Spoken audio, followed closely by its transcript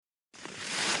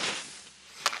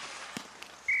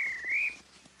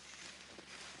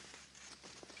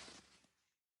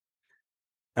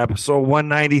Episode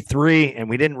 193, and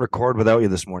we didn't record without you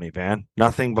this morning, Van.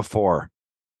 Nothing before.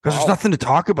 Because there's Wow. nothing to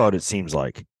talk about, it seems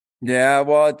like. Yeah,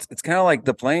 well, it's kind of like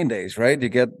the playing days, right? You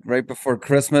get right before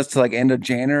Christmas to like end of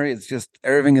January. It's just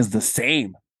everything is the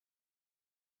same.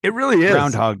 It really is.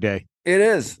 Groundhog Day. It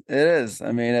is. It is.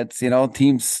 I mean, it's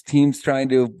teams trying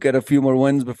to get a few more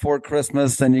wins before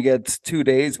Christmas, and you get 2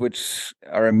 days, which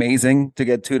are amazing to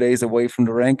get 2 days away from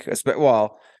the rink.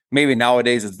 Well, maybe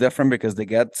nowadays it's different because they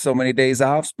get so many days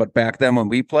off. But back then when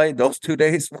we played, those 2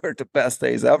 days were the best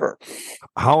days ever.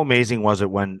 How amazing was it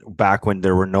back when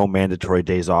there were no mandatory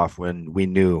days off, when we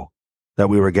knew that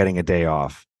we were getting a day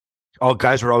off? Oh,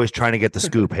 guys were always trying to get the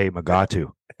scoop. Hey,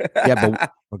 Magatu. Yeah,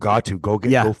 but Magatu,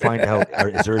 go find out.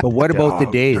 Is there, but what about the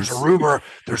days?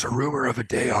 There's a rumor of a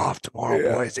day off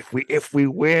tomorrow, boys. If we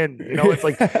win, it's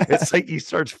like he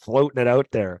starts floating it out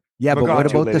there. Yeah, but what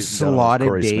about the ladies and gentlemen, slotted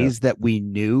Corey days Smith. that we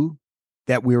knew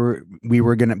that we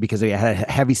were gonna, because we had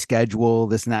a heavy schedule,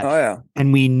 this and that, Oh yeah.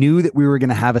 and we knew that we were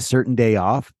gonna have a certain day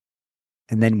off,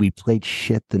 and then we played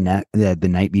shit the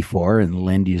night before, and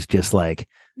Lindy's just like,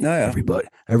 Oh yeah.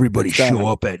 everybody It's done. show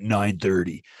up at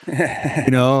 9:30.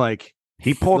 Like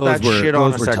He pulled Those that were- shit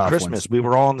on those us were at tough Christmas. ones. We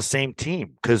were all on the same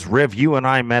team because Riv, you and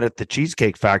I met at the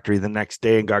Cheesecake Factory the next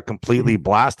day and got completely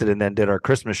blasted, and then did our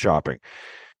Christmas shopping.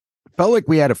 felt like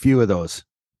we had a few of those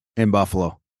in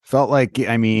Buffalo. Felt like,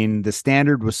 I mean, the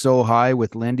standard was so high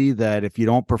with Lindy that if you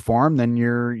don't perform, then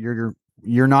you're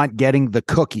not getting the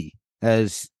cookie,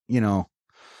 as you know.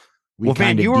 Well, Van,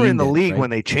 kinda you were in deemed the it, league right? when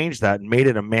they changed that and made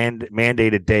it a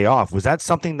mandated day off. Was that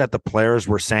something that the players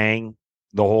were saying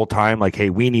the whole time? Like, hey,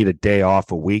 we need a day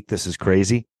off a week. This is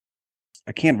crazy.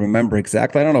 I can't remember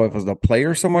exactly. I don't know if it was the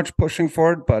player so much pushing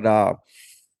for it, but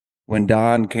when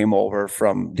Don came over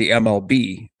from the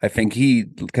MLB, I think he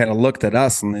kind of looked at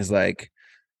us and he's like,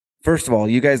 first of all,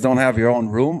 you guys don't have your own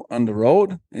room on the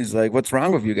road. He's like, what's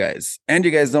wrong with you guys? And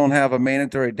you guys don't have a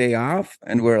mandatory day off.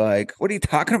 And we're like, what are you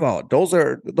talking about?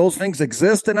 Those things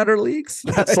exist in other leagues.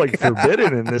 That's like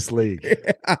forbidden in this league.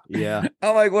 Yeah. Yeah.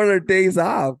 I'm like, what are days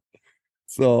off?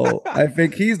 So I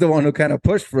think he's the one who kind of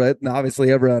pushed for it. And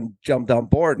obviously everyone jumped on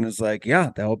board and was like,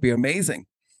 yeah, that would be amazing.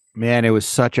 Man, it was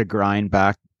such a grind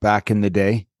back in the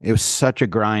day. It was such a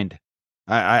grind.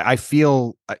 I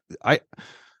feel I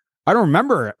don't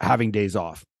remember having days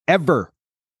off ever.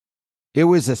 It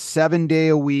was a 7-day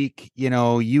a week. You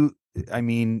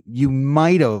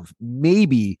might have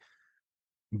maybe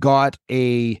got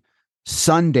a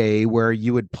Sunday where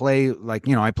you would play, like,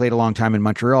 I played a long time in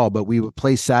Montreal, but we would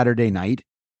play Saturday night.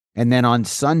 And then on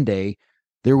Sunday,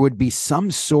 there would be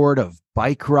some sort of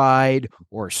bike ride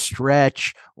or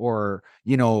stretch, or,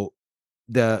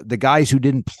 the guys who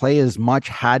didn't play as much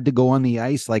had to go on the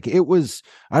ice. Like, it was,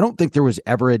 I don't think there was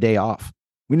ever a day off.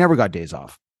 We never got days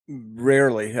off.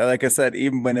 Rarely. Like I said,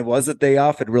 even when it was a day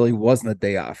off, it really wasn't a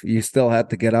day off. You still had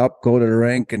to get up, go to the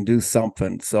rink, and do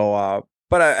something. So,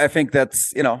 but I think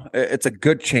that's, it's a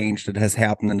good change that has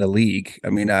happened in the league. I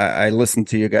mean, I listened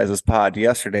to you guys' pod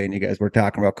yesterday, and you guys were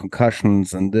talking about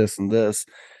concussions and this and this.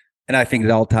 And I think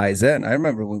it all ties in. I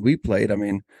remember when we played, I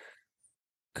mean,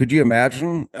 could you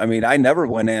imagine? I mean, I never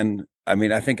went in. I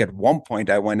mean, I think at one point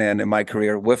I went in my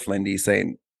career with Lindy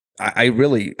saying,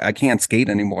 I can't skate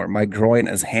anymore. My groin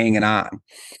is hanging on.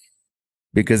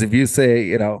 Because if you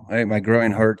say, hey, my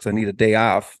groin hurts, I need a day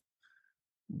off,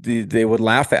 they would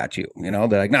laugh at you. They're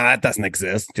like, no, that doesn't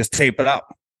exist. Just tape it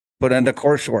up, put in the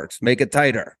court shorts, make it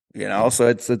tighter. So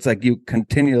it's like you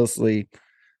continuously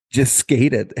just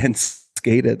skated and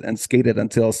skated and skated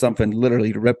until something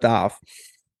literally ripped off.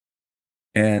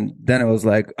 And then it was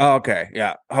like, oh, okay,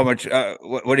 yeah. How much?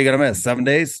 What are you gonna miss? 7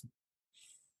 days?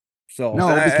 So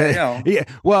No, because yeah.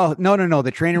 Well, no.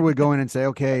 The trainer would go in and say,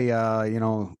 okay,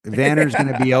 Vanner's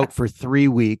going to be out for 3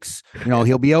 weeks.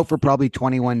 He'll be out for probably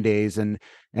 21 days, and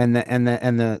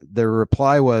the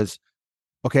reply was,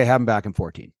 okay, have him back in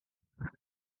 14.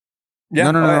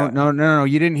 Yeah. No.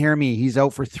 You didn't hear me. He's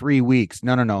out for 3 weeks.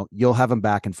 No. You'll have him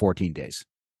back in 14 days.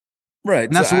 Right.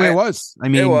 And that's the way it was. I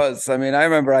mean, it was. I mean, I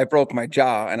remember I broke my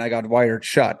jaw and I got wired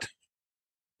shut.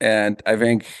 And I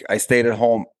think I stayed at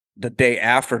home the day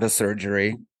after the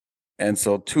surgery. And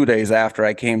so 2 days after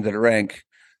I came to the rink,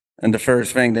 and the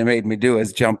first thing they made me do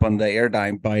is jump on the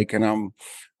Airdyne bike, and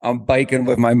I'm biking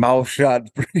with my mouth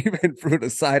shut, breathing through the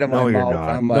side of my mouth. You're not.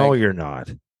 I'm like, No, you're not.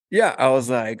 yeah, I was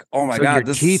like, oh my so God.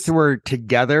 your teeth were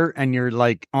together and you're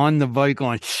like on the bike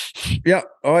going, yeah.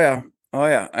 Oh yeah.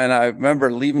 And I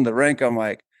remember leaving the rink. I'm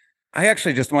like, I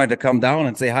actually just wanted to come down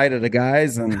and say hi to the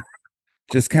guys and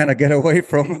just kind of get away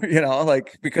from,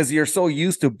 like, because you're so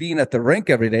used to being at the rink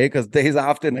every day because days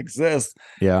off didn't exist.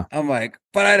 Yeah. I'm like,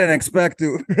 but I didn't expect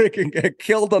to freaking get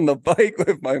killed on the bike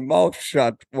with my mouth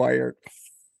shut, wired.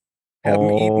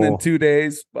 Haven't eaten in 2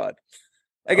 days, but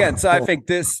again, so I think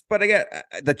but again,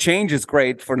 the change is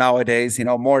great for nowadays,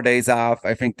 more days off.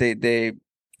 I think they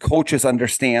coaches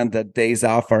understand that days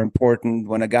off are important.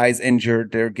 When a guy's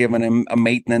injured, they're giving him a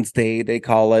maintenance day, they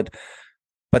call it.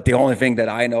 But the only thing that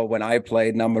I know when I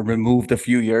played, and I'm removed a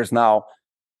few years now,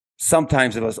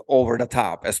 sometimes it was over the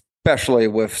top, especially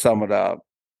with some of the,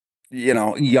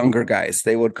 younger guys.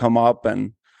 They would come up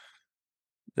and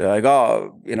they're like,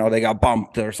 oh, they got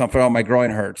bumped or something. Oh, my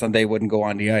groin hurts. And they wouldn't go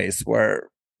on the ice, where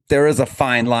there is a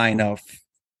fine line of,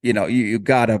 you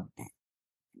got to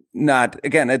not,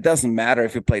 again, it doesn't matter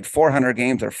if you played 400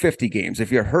 games or 50 games.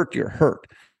 If you're hurt, you're hurt.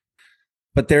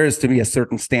 But there is to be a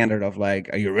certain standard of like,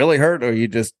 are you really hurt or are you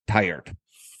just tired?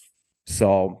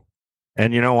 So,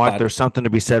 and you know what? There's something to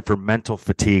be said for mental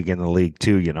fatigue in the league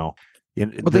too. Well,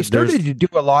 they started to do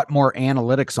a lot more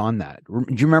analytics on that. Do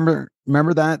you remember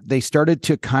that? They started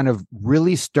to kind of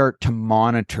really start to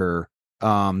monitor,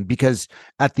 because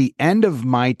at the end of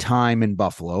my time in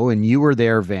Buffalo, and you were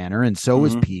there, Vanner, and so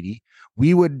was Petey,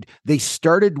 they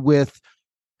started with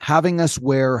having us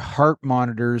wear heart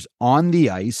monitors on the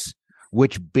ice,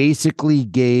 which basically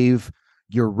gave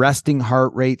your resting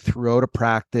heart rate throughout a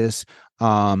practice.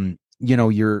 They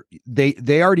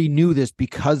already knew this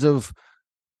because of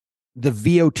the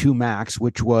VO2 max,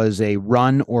 which was a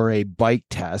run or a bike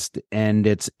test, and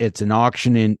it's an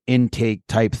oxygen intake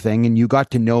type thing, and you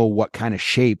got to know what kind of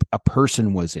shape a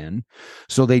person was in.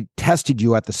 So they tested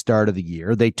you at the start of the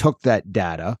year. They took that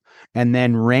data and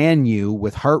then ran you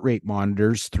with heart rate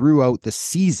monitors throughout the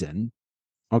season.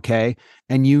 Okay.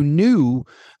 And you knew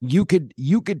you could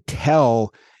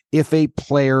tell if a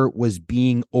player was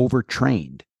being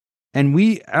overtrained. And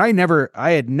I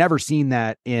had never seen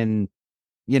that in,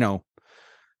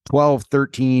 12,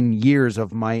 13 years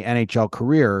of my NHL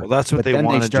career. Well, that's what they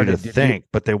wanted you to think,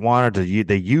 but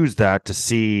they used that to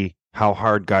see how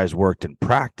hard guys worked in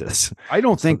practice. I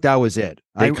don't think that was it.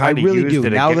 I really do.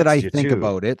 Now that I think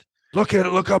about it. Look at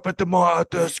it. Look up at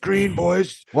the screen,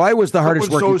 boys. Why was the hardest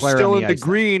working player still on the in the ice?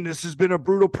 green? This has been a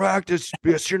brutal practice.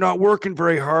 Yes, you're not working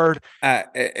very hard.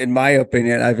 In my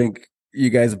opinion, I think you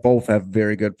guys both have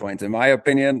very good points. In my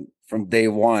opinion, from day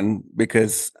one,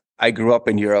 because I grew up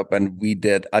in Europe and we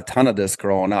did a ton of this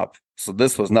growing up. So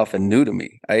this was nothing new to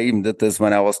me. I even did this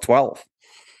when I was 12.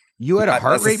 You had a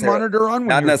heart rate monitor on when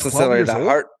not you were necessarily 12 years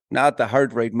old? not the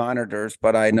heart rate monitors,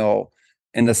 but I know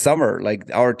in the summer, like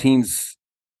our teams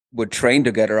would train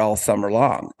together all summer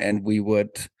long, and we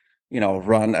would,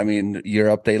 run. I mean,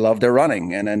 Europe, they love their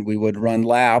running, and then we would run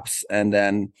laps, and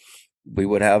then we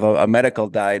would have a medical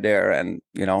guy there and,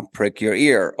 prick your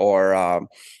ear or,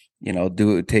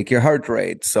 take your heart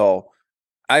rate. So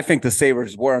I think the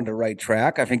Sabres were on the right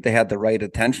track. I think they had the right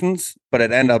intentions, but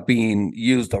it ended up being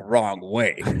used the wrong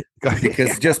way.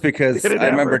 because I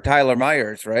remember Tyler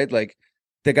Myers, right? Like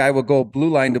the guy would go blue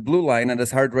line to blue line and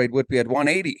his heart rate would be at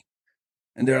 180.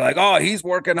 And they're like, oh, he's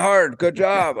working hard. Good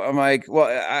job. I'm like, well,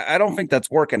 I don't think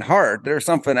that's working hard. There's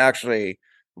something actually.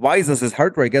 Why does his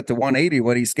heart rate get to 180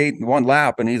 when he's skating one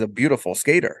lap and he's a beautiful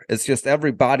skater? It's just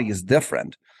every body is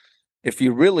different. If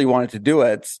you really wanted to do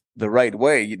it the right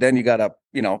way, then you got to,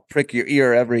 prick your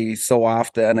ear every so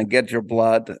often and get your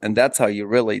blood. And that's how you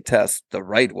really test the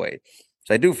right way.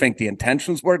 So I do think the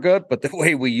intentions were good, but the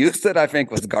way we used it, I think,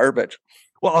 was garbage.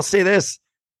 Well, I'll say this.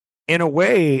 In a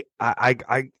way,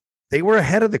 they were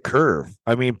ahead of the curve.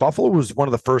 I mean, Buffalo was one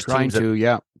of the first teams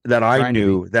that I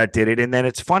knew that did it. And then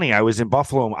it's funny, I was in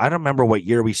Buffalo. I don't remember what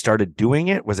year we started doing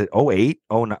it. Was it 08?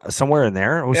 Somewhere in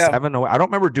there? 07? I don't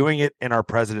remember doing it in our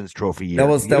President's Trophy year. That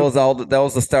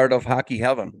was the start of hockey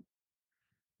heaven.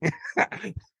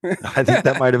 I think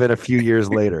that might have been a few years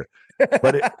later.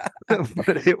 But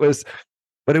it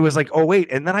was like 08.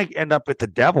 And then I end up at the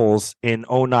Devils in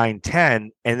 09-10.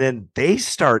 And then they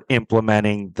start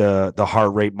implementing the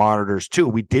heart rate monitors too.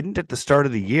 We didn't at the start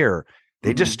of the year.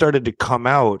 They just started to come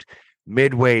out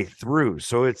midway through.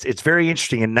 So it's very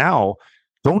interesting. And now,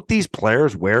 don't these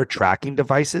players wear tracking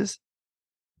devices?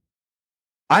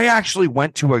 I actually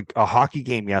went to a hockey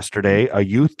game yesterday, a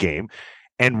youth game,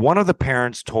 and one of the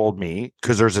parents told me,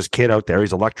 because there's this kid out there,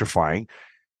 he's electrifying,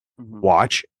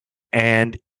 watch,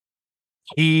 and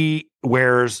he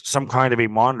wears some kind of a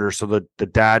monitor so that the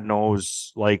dad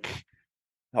knows like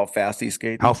how fast he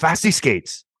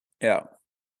skates. Yeah.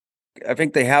 I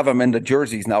think they have them in the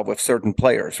jerseys now with certain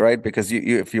players, right? Because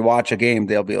you if you watch a game,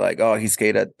 they'll be like, "Oh, he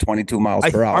skated 22 miles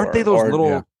per hour." Aren't they those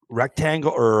little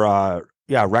rectangular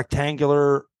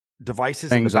devices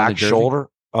Things in on the the back jersey? shoulder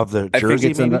of the I jersey?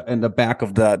 think it's Maybe? in the back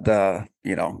of the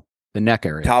The neck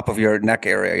area. top of your neck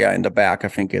area. Yeah, in the back. I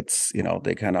think it's,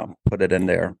 they kind of put it in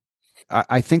there.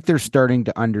 I think they're starting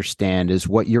to understand is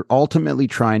what you're ultimately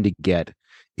trying to get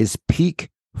is peak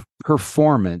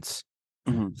performance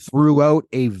throughout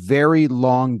a very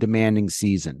long, demanding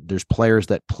season. There's players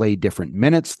that play different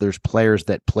minutes. There's players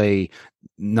that play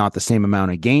not the same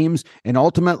amount of games. And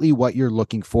ultimately, what you're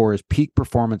looking for is peak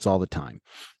performance all the time.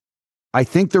 I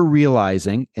think they're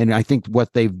realizing, and I think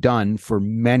what they've done for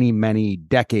many, many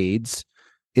decades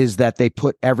is that they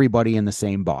put everybody in the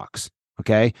same box.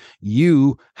 Okay.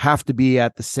 You have to be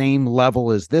at the same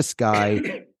level as this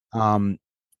guy.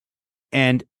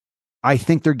 And I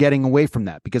think they're getting away from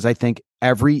that because I think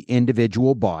every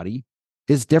individual body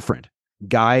is different.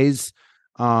 Guys,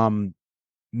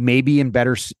 maybe in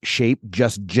better shape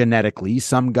just genetically.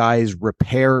 Some guys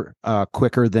repair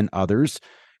quicker than others.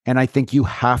 And I think you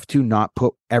have to not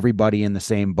put everybody in the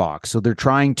same box. So they're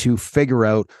trying to figure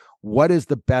out what is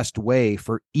the best way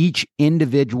for each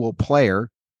individual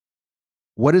player.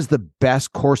 What is the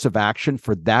best course of action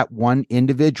for that one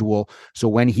individual? So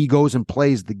when he goes and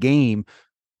plays the game,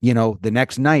 the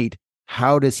next night,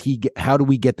 how do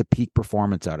we get the peak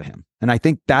performance out of him? And I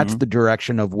think that's the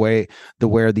direction of where the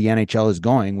NHL is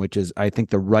going, which is, I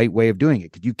think, the right way of doing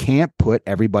it. Because you can't put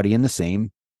everybody in the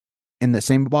same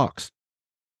box.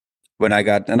 When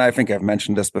and I think I've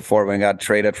mentioned this before, when I got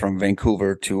traded from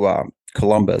Vancouver to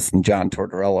Columbus, and John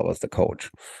Tortorella was the coach.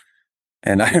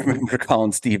 And I remember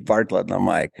calling Steve Bartlett, and I'm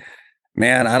like,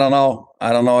 man, I don't know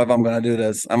if I'm going to do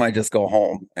this. I might just go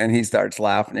home. And he starts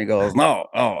laughing. He goes, no,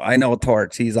 I know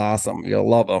Torts. He's awesome. You'll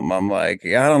love him. I'm like,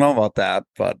 yeah, I don't know about that.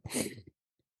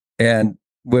 And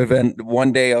within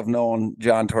one day of knowing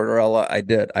John Tortorella, I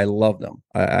did. I loved him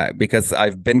because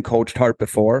I've been coached hard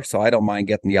before. So I don't mind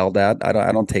getting yelled at.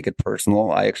 I don't take it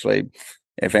personal. I actually,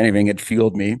 if anything, it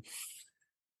fueled me.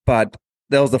 But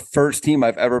that was the first team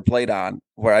I've ever played on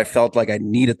where I felt like I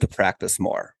needed to practice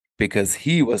more, because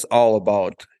he was all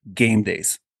about game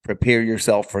days. Prepare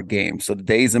yourself for games. So the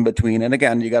days in between. And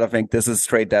again, you got to think this is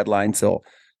trade deadline. So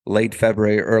late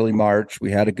February, early March,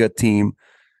 we had a good team.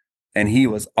 And he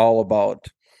was all about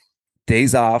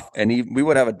days off. And we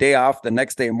would have a day off the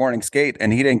next day, morning skate.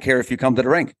 And he didn't care if you come to the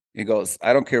rink. He goes,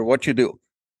 I don't care what you do.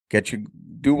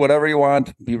 Do whatever you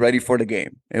want. Be ready for the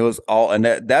game. It was all. And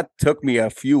that took me a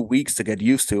few weeks to get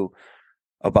used to,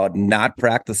 about not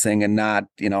practicing and not,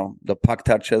 the puck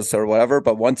touches or whatever.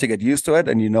 But once you get used to it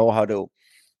and you know how to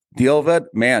deal with it,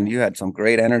 man, you had some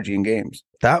great energy in games.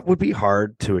 That would be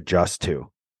hard to adjust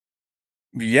to.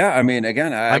 Yeah. I mean,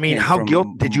 again,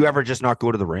 did you ever just not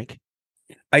go to the rink?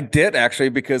 I did, actually,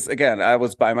 because again, I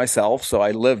was by myself. So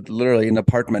I lived literally in an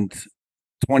apartment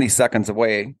 20 seconds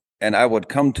away, and I would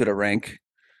come to the rink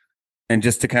and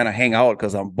just to kind of hang out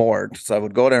because I'm bored. So I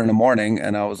would go there in the morning,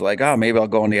 and I was like, maybe I'll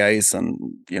go on the ice and,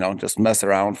 just mess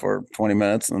around for 20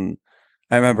 minutes. And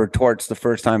I remember Torts, the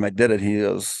first time I did it,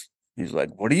 he's like,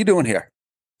 what are you doing here?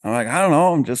 I'm like, I don't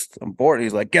know. I'm bored.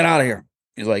 He's like, get out of here.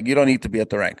 He's like, you don't need to be at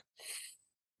the rink.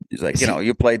 He's like,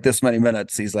 you played this many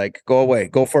minutes. He's like, go away,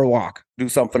 go for a walk, do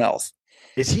something else.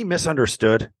 Is he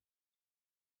misunderstood?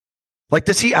 Like,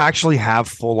 does he actually have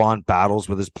full-on battles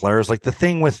with his players? Like the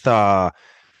thing with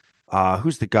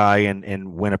who's the guy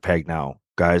in Winnipeg now,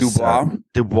 guys?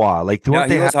 Dubois. Like, he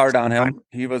was hard on him.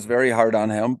 He was very hard on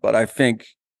him. But I think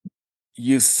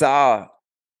you saw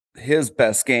his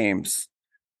best games.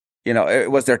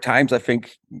 It was there times I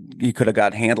think he could have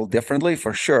got handled differently,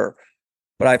 for sure.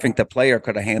 But I think the player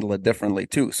could have handled it differently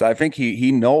too. So I think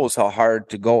he knows how hard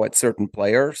to go at certain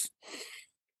players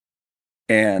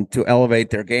and to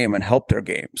elevate their game and help their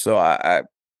game. So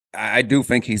I do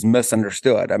think he's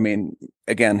misunderstood. I mean,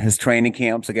 again, his training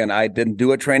camps, I didn't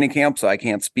do a training camp, so I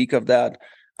can't speak of that.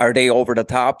 Are they over the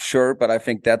top? Sure. But I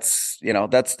think that's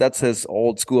his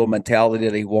old school mentality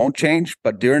that he won't change.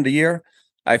 But during the year,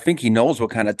 I think he knows what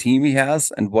kind of team he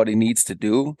has and what he needs to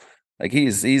do. Like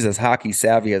he's as hockey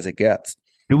savvy as it gets.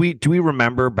 Do we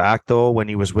remember back though when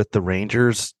he was with the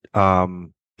Rangers?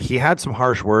 He had some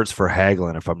harsh words for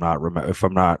Hagelin, if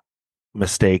I'm not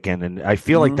mistaken, and I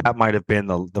feel like that might have been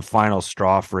the final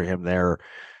straw for him there.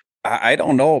 I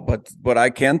don't know, but what I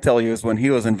can tell you is when he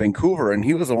was in Vancouver, and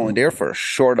he was only there for a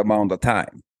short amount of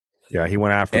time. Yeah, he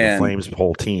went after the Flames'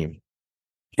 whole team,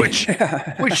 which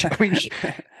I mean,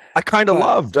 I kind of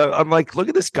loved. I'm like, look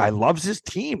at this guy, loves his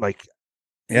team, like.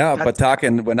 Yeah, but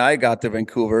when I got to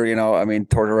Vancouver,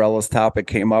 Tortorella's topic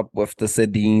came up with the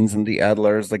Sedins and the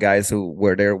Edlers, the guys who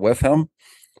were there with him.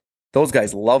 Those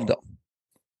guys loved him.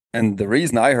 And the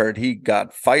reason I heard he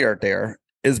got fired there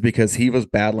is because he was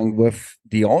battling with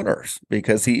the owners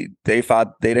because they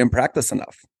thought they didn't practice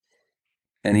enough.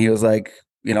 And he was like,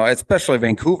 especially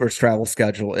Vancouver's travel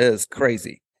schedule is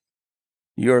crazy.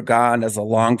 You're gone as a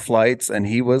long flights, and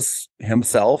he was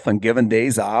himself and given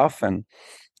days off and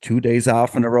 2 days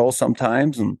off in a row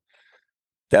sometimes. And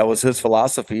that was his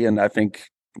philosophy. And I think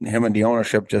him and the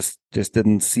ownership just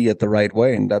didn't see it the right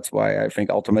way. And that's why I think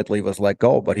ultimately he was let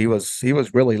go. But he was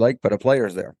really liked by the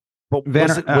players there. But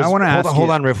I want to ask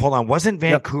hold on, Riff. Hold on. Wasn't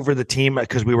Vancouver the team?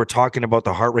 Because we were talking about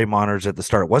the heart rate monitors at the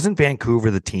start. Wasn't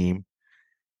Vancouver the team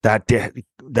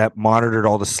that monitored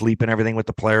all the sleep and everything with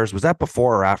the players? Was that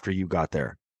before or after you got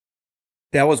there?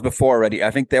 That was before already.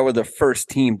 I think they were the first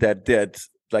team that did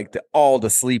like all the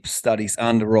sleep studies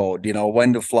on the road.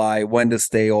 When to fly, when to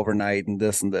stay overnight, and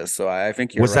this and this. So I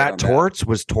think you're was right that Torts?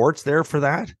 Was Torts there for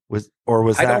that?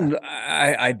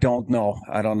 I don't know.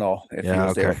 I don't know if he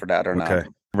was there for that or not.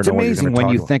 It's amazing when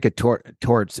you think of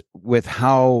Torts with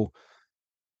how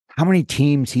many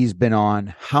teams he's been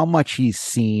on, how much he's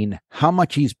seen, how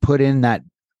much he's put in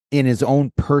his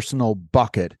own personal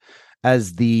bucket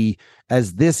as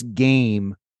this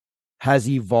game has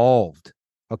evolved.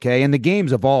 Okay. And the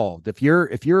game's evolved. If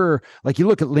you're like, you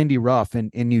look at Lindy Ruff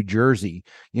in New Jersey,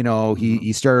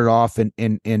 he started off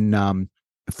in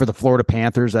for the Florida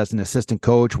Panthers as an assistant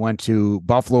coach, went to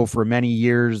Buffalo for many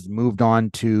years, moved on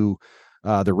to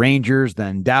the Rangers,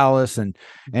 then Dallas, and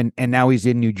now he's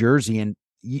in New Jersey. And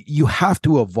you have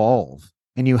to evolve,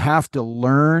 and you have to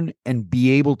learn and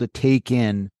be able to take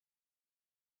in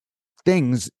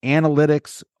things,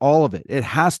 analytics, all of it. It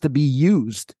has to be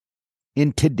used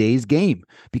in today's game,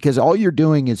 because all you're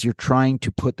doing is you're trying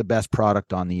to put the best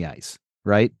product on the ice,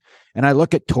 right? And I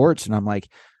look at Torts and I'm like,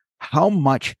 how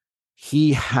much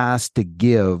he has to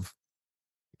give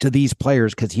to these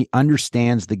players, because he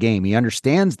understands the game. He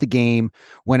understands the game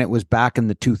when it was back in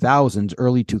the 2000s,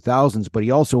 early 2000s, but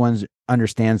he also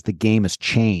understands the game has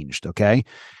changed, okay?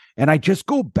 And I just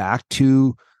go back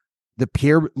to the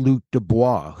Pierre-Luc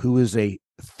Dubois, who is a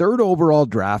 3rd overall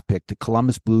draft pick to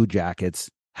Columbus Blue Jackets,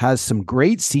 has some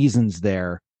great seasons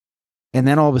there, and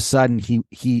then all of a sudden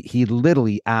he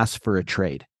literally asked for a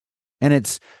trade.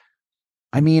 And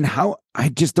I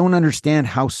just don't understand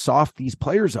how soft these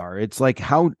players are. It's like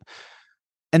and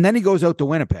then he goes out to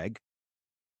Winnipeg,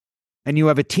 and you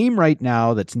have a team right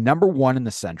now that's number 1 in the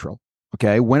Central.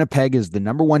 Okay. Winnipeg is the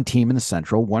number 1 team in the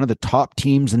Central, one of the top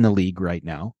teams in the league right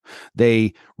now.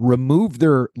 They remove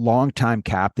their longtime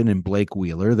captain in Blake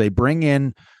Wheeler. They bring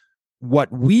in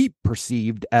what we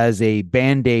perceived as a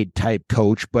Band-Aid type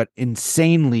coach, but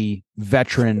insanely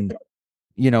veteran,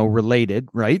 related,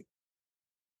 right?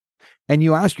 And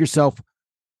you ask yourself,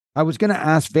 I was going to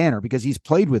ask Vanner, because he's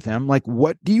played with him, like,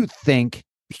 what do you think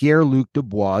Pierre-Luc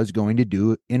Dubois is going to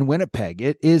do in Winnipeg?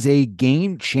 It is a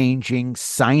game-changing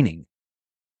signing.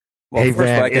 Well, hey,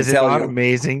 Van, is it not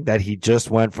amazing that he just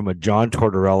went from a John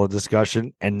Tortorella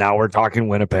discussion and now we're talking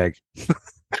Winnipeg?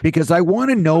 Because I want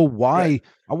to know why. Right.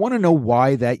 I want to know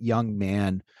why that young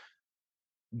man,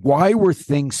 why were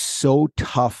things so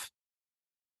tough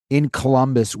in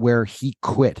Columbus where he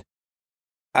quit?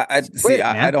 I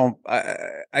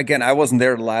wasn't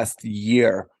there last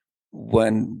year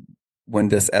when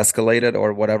this escalated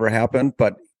or whatever happened,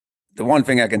 but the one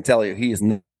thing I can tell you, he is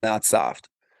not soft.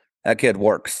 That kid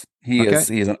works. He's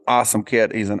an awesome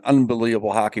kid. He's an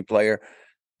unbelievable hockey player.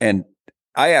 And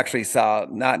I actually saw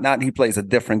not he plays a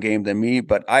different game than me,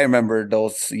 but I remember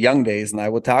those young days, and I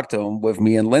would talk to him with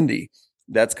me and Lindy.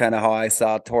 That's kind of how I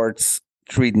saw Torts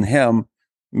treating him.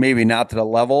 Maybe not to the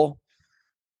level,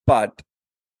 but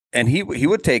he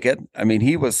would take it. I mean,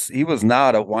 he was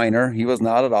not a whiner. He was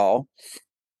not at all,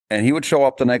 and he would show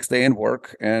up the next day and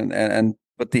work and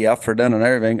put the effort in and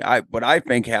everything. What I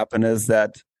think happened is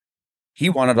that he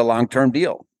wanted a long-term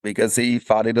deal because he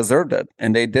thought he deserved it,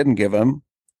 and they didn't give him.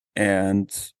 And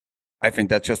I think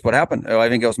that's just what happened. I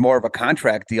think it was more of a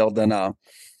contract deal than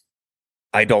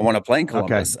I don't want to play in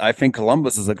Columbus. Okay. I think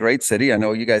Columbus is a great city. I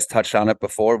know you guys touched on it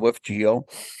before with Gio,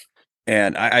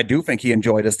 and I do think he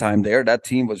enjoyed his time there. That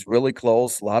team was really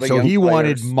close. A lot of young players.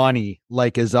 Wanted money,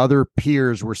 like his other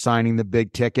peers were signing the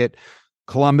big ticket.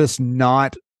 Columbus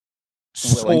not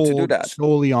willing to do that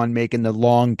solely on making the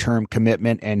long-term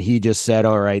commitment, and he just said,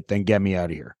 "All right, then get me out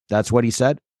of here." That's what he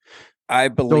said. I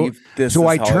believe this is how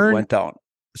it went down.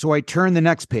 So I turned the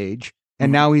next page, and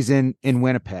now he's in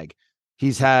Winnipeg.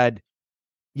 He's had,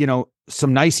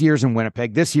 some nice years in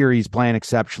Winnipeg. This year he's playing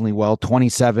exceptionally well.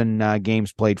 27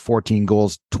 games played, 14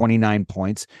 goals, 29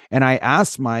 points. And I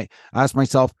asked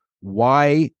myself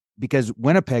why, because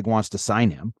Winnipeg wants to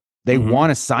sign him. They want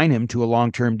to sign him to a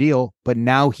long-term deal, but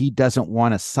now he doesn't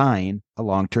want to sign a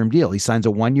long-term deal. He signs a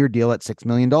 1-year deal at $6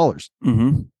 million.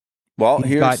 Well,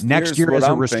 He's got next year as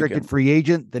a restricted thinking. free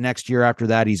agent. The next year after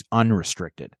that, he's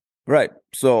unrestricted. Right.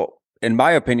 So, in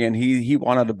my opinion, he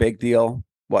wanted a big deal.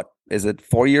 What is it?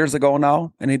 4 years ago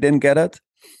now, and he didn't get it.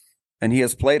 And he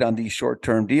has played on these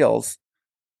short-term deals,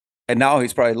 and now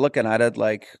he's probably looking at it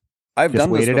like, I've Just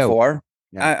done this wait it out. before.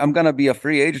 Yeah. I'm going to be a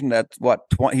free agent at what?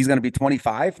 He's going to be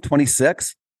 25,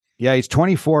 26. Yeah, he's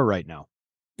 24 right now.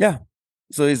 Yeah.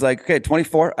 So he's like, okay,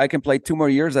 24. I can play 2 more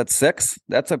years at 6.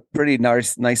 That's a pretty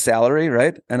nice salary,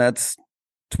 right? And that's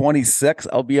 26.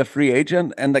 I'll be a free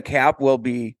agent, and the cap will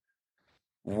be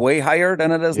way higher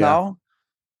than it is now.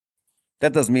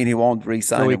 That doesn't mean he won't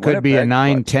re-sign. So he could be a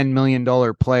 $9-10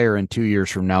 million player in 2 years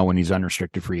from now when he's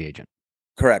unrestricted free agent.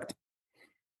 Correct.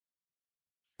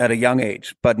 At a young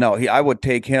age. But no, I would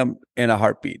take him in a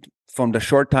heartbeat. From the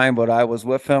short time but I was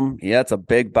with him, it's a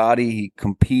big body. He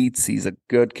competes. He's a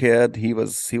good kid. He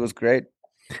was great.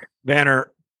 Vanner,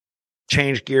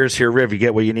 change gears here. Riv, you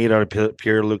get what you need out of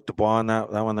Pierre-Luc Dubois on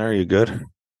that one there? Are you good?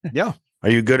 Yeah. Are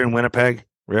you good in Winnipeg,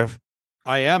 Riv?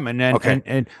 I am. And then,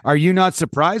 and are you not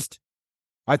surprised?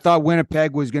 I thought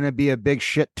Winnipeg was going to be a big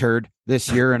shit turd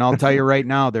this year, and I'll tell you right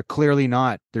now, they're clearly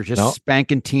not. They're just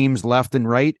spanking teams left and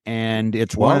right, and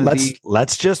it's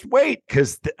let's just wait,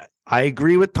 because I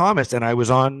agree with Thomas, and I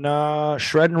was on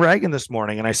Shred and Reagan this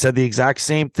morning, and I said the exact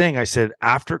same thing. I said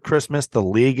after Christmas, the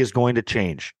league is going to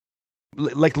change.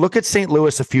 Like, look at St.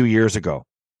 Louis a few years ago.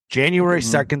 January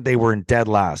 2nd, they were in dead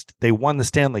last. They won the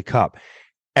Stanley Cup.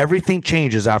 Everything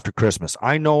changes after Christmas.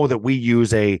 I know that we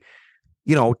use a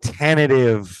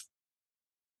tentative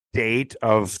date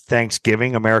of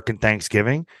Thanksgiving, American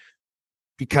Thanksgiving,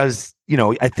 because,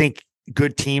 I think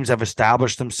good teams have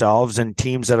established themselves, and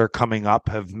teams that are coming up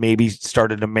have maybe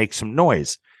started to make some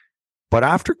noise. But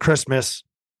after Christmas,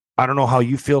 I don't know how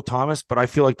you feel, Thomas, but I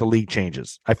feel like the league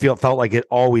changes. Felt like it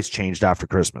always changed after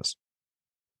Christmas.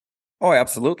 Oh,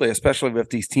 absolutely. Especially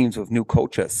with these teams with new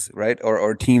coaches, right?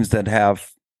 Or teams that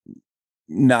have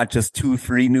not just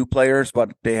 2-3 new players,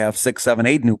 but they have 6, 7,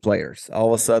 8 new players. All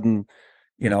of a sudden,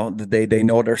 they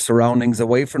know their surroundings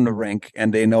away from the rink,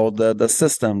 and they know the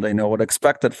system. They know what's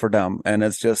expected for them. And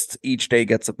it's just each day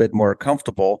gets a bit more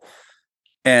comfortable.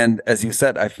 And as you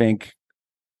said, I think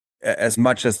as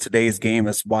much as today's game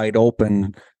is wide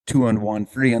open,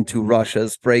 2-on-1, 3-on-2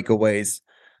 rushes, breakaways,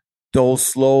 those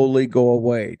slowly go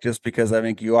away, just because I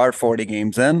think you are 40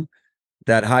 games in.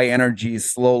 That high energy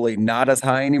is slowly not as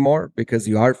high anymore, because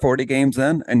you are 40 games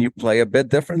in and you play a bit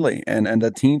differently. And the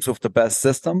teams with the best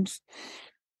systems,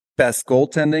 best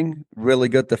goaltending, really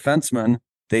good defensemen,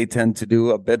 they tend to do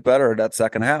a bit better that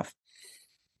second half.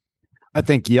 I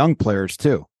think young players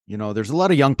too. There's a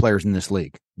lot of young players in this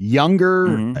league.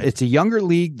 It's a younger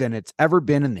league than it's ever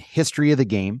been in the history of the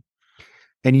game.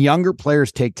 And younger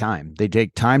players take time. They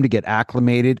take time to get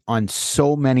acclimated on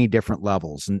so many different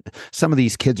levels. And some of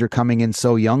these kids are coming in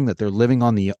so young that they're living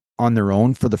on their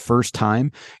own for the first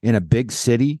time in a big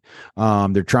city.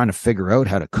 They're trying to figure out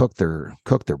how to cook their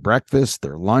breakfast,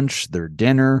 their lunch, their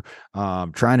dinner,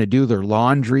 trying to do their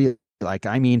laundry.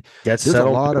 There's a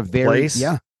lot of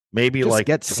maybe like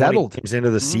get settled games into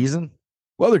the season.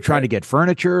 Well, they're trying to get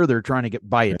furniture. They're trying to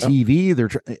buy a TV.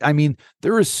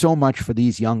 There is so much for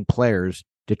these young players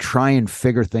to try and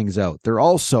figure things out. They're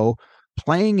also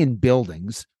playing in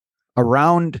buildings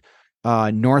around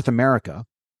North America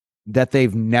that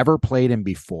they've never played in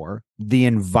before. The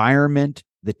environment,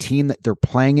 the team that they're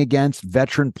playing against,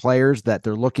 veteran players that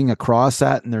they're looking across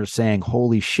at, and they're saying,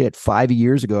 holy shit, 5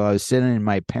 years ago, I was sitting in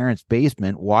my parents'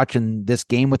 basement watching this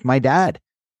game with my dad.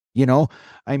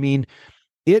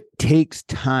 It takes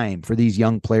time for these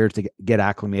young players to get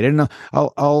acclimated. And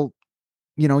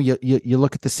you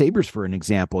look at the Sabres for an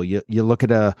example. You look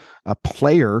at a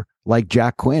player like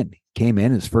Jack Quinn. Came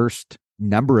in his first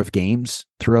number of games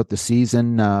throughout the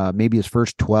season, maybe his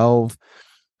first 12,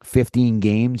 15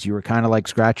 games. You were kind of like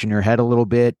scratching your head a little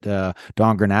bit. Don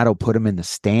Granato put him in the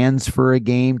stands for a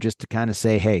game just to kind of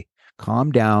say, hey,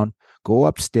 calm down, go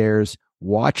upstairs,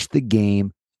 watch the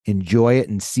game, enjoy it,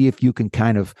 and see if you can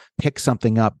kind of pick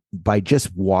something up by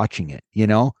just watching it,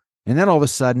 And then all of a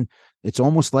sudden, it's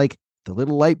almost like the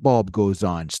little light bulb goes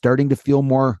on, starting to feel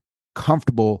more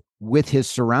comfortable with his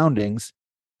surroundings.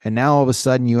 And now all of a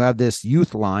sudden you have this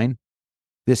youth line,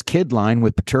 this kid line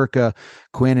with Peterka,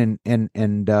 Quinn,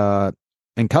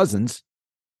 and Cousins.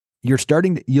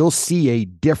 You'll see a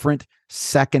different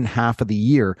second half of the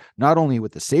year, not only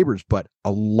with the Sabres, but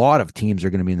a lot of teams are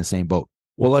going to be in the same boat.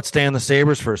 Well, let's stay on the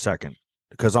Sabres for a second,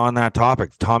 because on that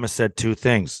topic, Thomas said two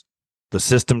things. The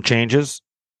system changes,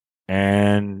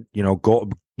 and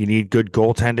You need good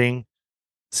goaltending.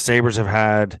 Sabres have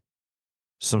had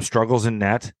some struggles in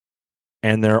net,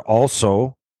 and they're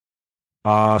also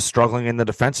struggling in the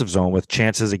defensive zone with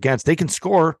chances against. They can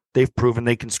score. They've proven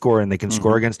they can score, and they can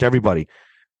score against everybody.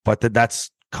 But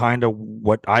that's kind of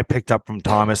what I picked up from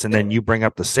Thomas, and then you bring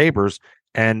up the Sabres,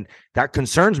 and that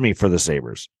concerns me for the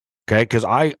Sabres. Okay, because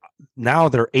now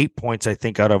they're 8 points, I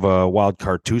think, out of a wild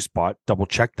card 2 spot. Double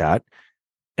check that,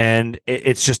 and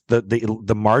it's just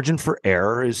the margin for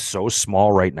error is so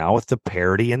small right now with the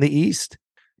parity in the East.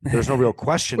 There's no real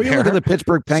question. Well, you look at the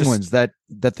Pittsburgh Penguins that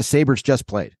the Sabres just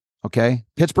played. Okay,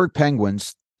 Pittsburgh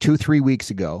Penguins 2-3 weeks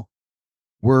ago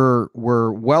were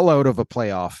well out of a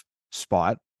playoff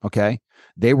spot. Okay,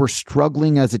 they were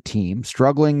struggling as a team,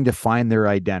 struggling to find their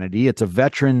identity. It's a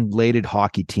veteran-laden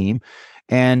hockey team.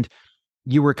 And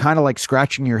you were kind of like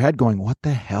scratching your head going, what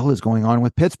the hell is going on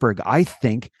with Pittsburgh? I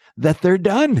think that they're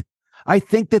done. I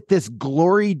think that this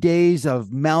glory days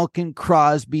of Malkin,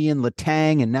 Crosby, and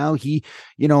Letang, and now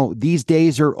these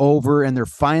days are over and they're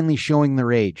finally showing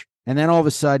their age. And then all of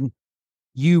a sudden,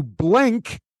 you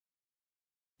blink,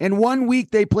 and 1 week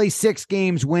they play 6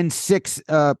 games,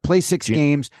 play 6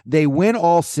 games. They win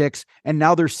all 6, and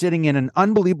now they're sitting in an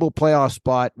unbelievable playoff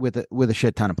spot with a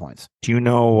shit ton of points. Do you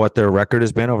know what their record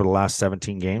has been over the last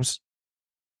 17 games?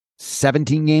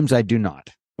 17 games? I do not.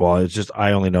 Well, it's just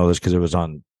I only know this because it was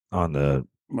on the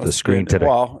screen today.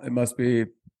 Well, it must be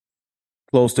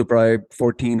close to probably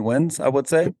 14 wins, I would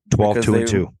say.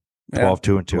 12-2-2.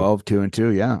 12-2-2.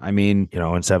 12-2-2, yeah. I mean,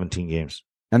 in 17 games.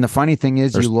 And the funny thing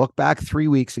is, you look back 3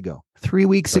 weeks ago. 3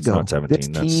 weeks ago, not 17, this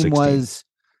that's team 16.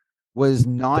 was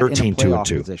not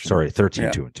 13-2-2. Position. Sorry,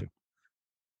 13-2-2.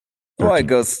 Well, it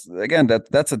goes again.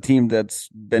 That's a team that's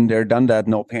been there, done that.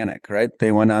 No panic, right?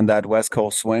 They went on that West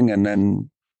Coast swing, and then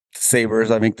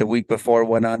Sabres, I think the week before,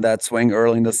 went on that swing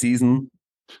early in the season.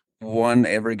 Won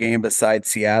every game besides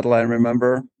Seattle, I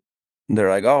remember. And they're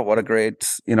like, oh, what a great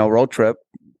road trip.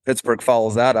 Pittsburgh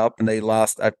follows that up, and they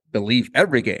lost, I believe,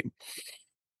 every game.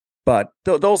 But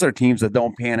those are teams that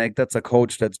don't panic. That's a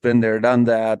coach that's been there, done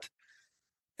that,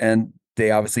 and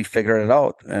they obviously figured it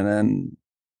out. And then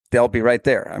they'll be right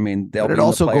there. I mean, but it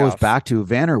also goes back to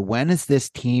Vanner. When is this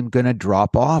team going to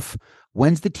drop off?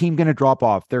 When's the team going to drop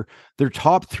off? Their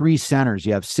top 3 centers.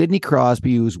 You have Sidney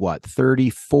Crosby, who's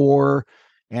 34,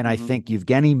 and I think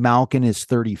Evgeny Malkin is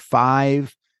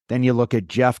 35. Then you look at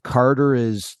Jeff Carter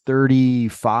is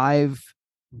 35.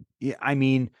 I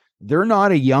mean, they're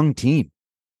not a young team.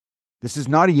 This is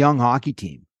not a young hockey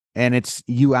team. And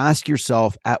you ask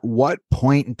yourself, at what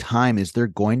point in time is there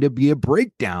going to be a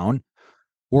breakdown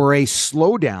or a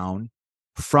slowdown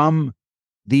from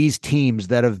these teams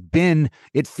that have been,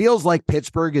 it feels like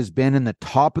Pittsburgh has been in the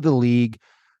top of the league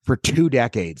for 2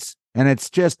 decades. And it's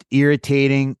just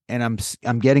irritating, and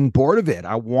I'm getting bored of it.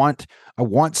 I want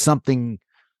something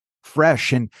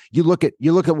fresh. And you look at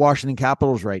Washington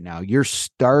Capitals right now. You're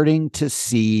starting to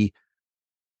see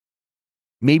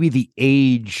maybe the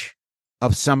age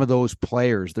of some of those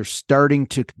players. They're starting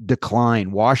to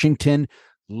decline. Washington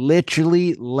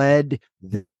literally led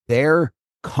their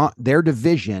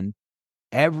division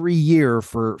every year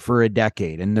for a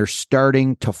decade, and they're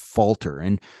starting to falter.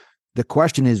 And the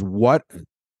question is, what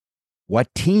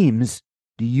teams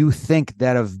do you think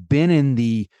that have been in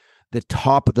the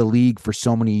top of the league for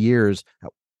so many years?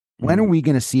 When are we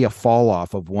going to see a fall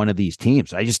off of one of these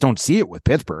teams? I just don't see it with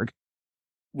Pittsburgh.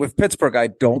 With Pittsburgh, I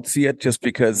don't see it, just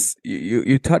because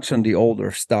you touch on the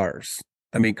older stars.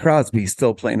 I mean, Crosby's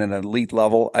still playing at an elite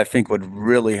level. I think would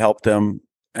really help them,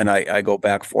 and I go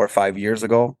back 4 or 5 years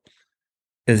ago,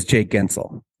 is Jake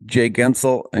Gensel. Jake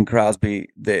Gensel and Crosby,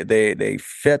 they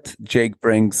fit. Jake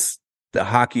brings the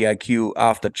hockey IQ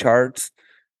off the charts,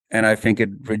 and I think it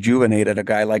rejuvenated a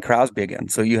guy like Crosby again.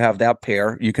 So you have that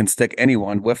pair. You can stick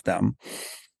anyone with them,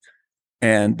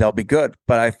 and they'll be good.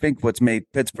 But I think what's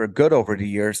made Pittsburgh good over the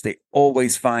years, they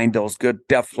always find those good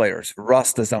depth players.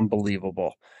 Rust is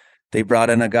unbelievable. They brought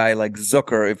in a guy like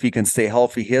Zucker. If he can stay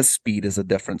healthy, his speed is a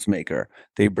difference maker.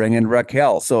 They bring in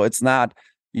Raquel. So it's not,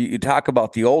 you talk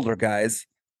about the older guys,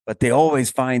 but they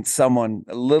always find someone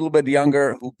a little bit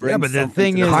younger who brings. Yeah, but the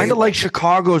thing is, kind of like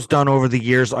Chicago's done over the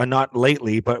years, not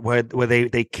lately, but where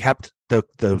they kept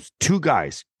those 2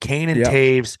 guys, Kane and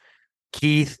Taves,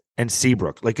 Keith and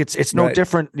Seabrook. Like it's no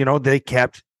different.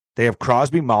 They have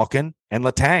Crosby, Malkin, and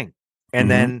Letang,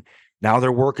 and then now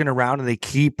they're working around, and they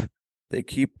keep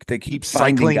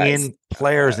cycling in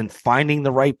players and finding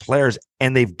the right players,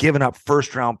 and they've given up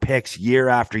first round picks year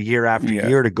after year after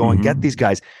year to go and get these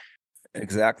guys.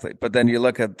 Exactly. But then you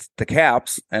look at the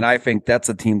Caps, and I think that's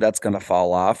a team that's going to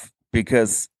fall off,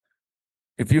 because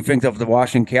if you think of the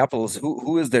Washington Capitals,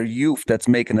 who is their youth that's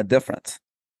making a difference?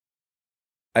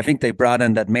 I think they brought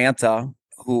in that Manta,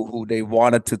 who they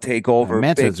wanted to take over.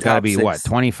 Manta's got to be what,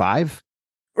 25?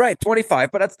 Right,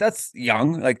 25, but that's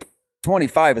young. Like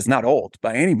 25 is not old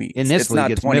by any means. In this it's league,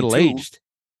 not it's 22. middle-aged.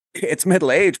 It's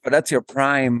middle-aged, but that's your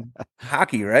prime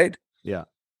hockey, right? Yeah.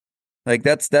 Like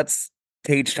that's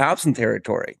Tage Thompson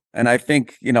territory. And I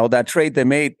think, that trade they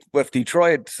made with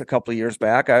Detroit a couple of years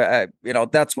back, I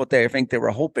that's what I think they were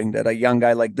hoping, that a young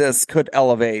guy like this could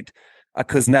elevate a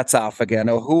Kuznetsov again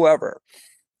or whoever.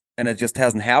 And it just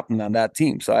hasn't happened on that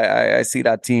team. So I see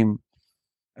that team.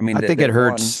 I mean, I think it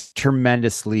hurts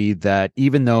tremendously that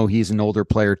even though he's an older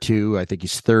player too, I think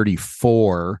he's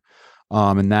 34,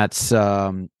 and that's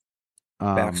Backstrom.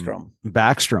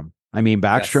 Backstrom. I mean,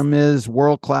 Backstrom is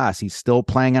world class. He's still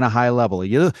playing at a high level.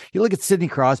 You look at Sidney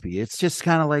Crosby. It's just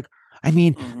kind of like, I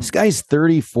mean, this guy's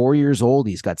 34 years old.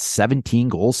 He's got 17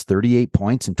 goals, 38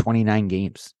 points in 29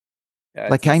 games. Yeah,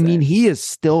 like, I mean, he is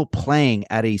still playing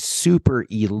at a super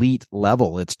elite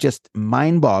level. It's just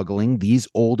mind-boggling, these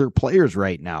older players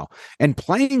right now. And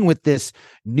playing with this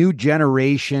new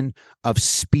generation of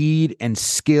speed and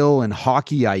skill and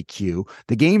hockey IQ,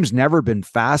 the game's never been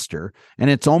faster. And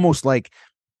it's almost like,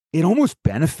 it almost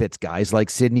benefits guys like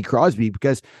Sidney Crosby,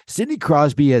 because Sidney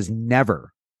Crosby has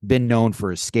never been known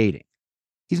for his skating.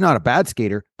 He's not a bad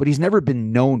skater, but he's never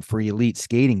been known for elite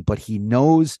skating, but he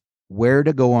knows where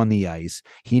to go on the ice.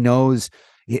 He knows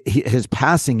his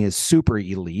passing is super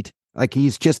elite. Like,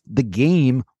 he's just, the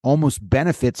game almost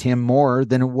benefits him more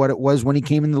than what it was when he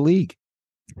came in the league.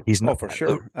 He's not for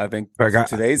sure. I think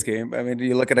today's game, I mean,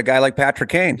 you look at a guy like Patrick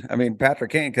Kane. I mean,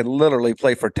 Patrick Kane could literally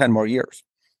play for 10 more years.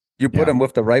 You put him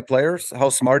with the right players, how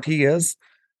smart he is.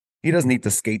 He doesn't need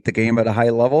to skate the game at a high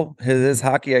level. His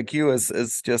hockey IQ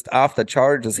is just off the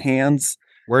charts. His hands.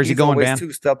 Where's he going, man?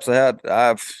 2 steps ahead.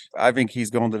 I think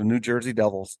he's going to the New Jersey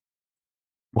Devils.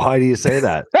 Why do you say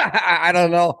that? I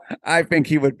don't know. I think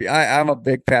he would be. I'm a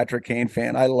big Patrick Kane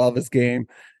fan. I love his game.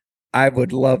 I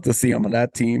would love to see him on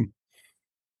that team.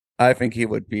 I think he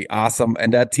would be awesome.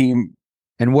 And that team.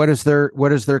 And what is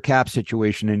their cap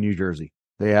situation in New Jersey?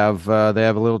 They have a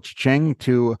little cha-ching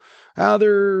to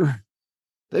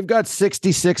they've got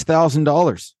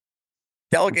 $66,000.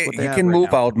 Delegate, you can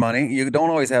move out money. You don't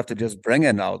always have to just bring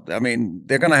in out. I mean,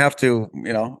 they're going to have to,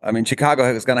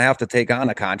 Chicago is going to have to take on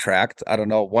a contract. I don't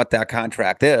know what that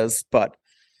contract is, but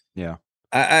yeah,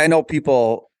 I know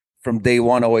people from day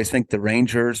one always think the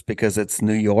Rangers because it's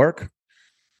New York.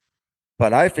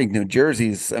 But I think New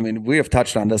Jersey's, we have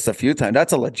touched on this a few times.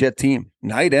 That's a legit team.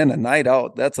 Night in and night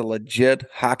out. That's a legit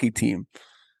hockey team.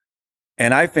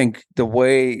 And I think the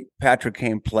way Patrick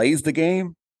Kane plays the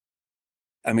game,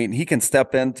 he can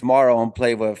step in tomorrow and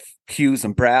play with Hughes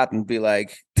and Pratt and be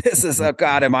like, this is,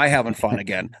 God, am I having fun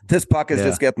again? This puck is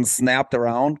just getting snapped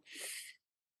around.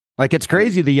 Like, it's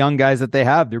crazy, the young guys that they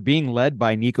have. They're being led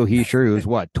by Nico Hischier, who's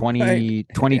what, 22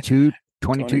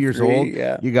 years old.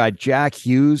 Yeah. You got Jack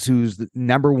Hughes, who's the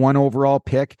number 1 overall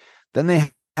pick. Then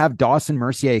they have Dawson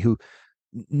Mercier, who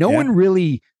no one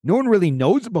really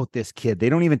knows about this kid. They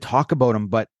don't even talk about him,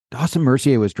 but Dawson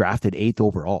Mercier was drafted 8th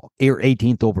overall or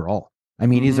 18th overall.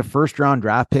 He's a first round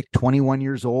draft pick, 21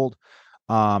 years old.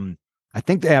 I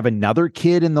think they have another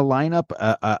kid in the lineup,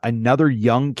 another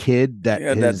young kid that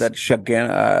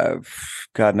Shagan.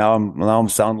 God, now I'm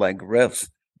sounding like riffs.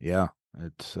 Yeah,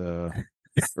 it's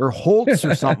or Holtz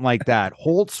or something like that.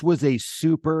 Holtz was a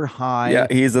super high. Yeah,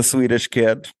 he's a Swedish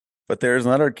kid, but there's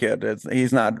another kid.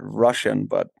 He's not Russian,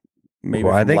 but maybe.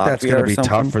 Well, I think that's going to be something.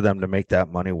 tough for them to make that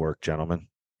money work, gentlemen.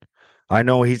 I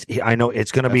know I know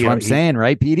it's going to be. What I'm saying,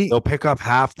 right, Petey? They'll pick up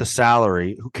half the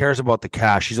salary. Who cares about the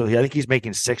cash? I think he's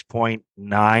making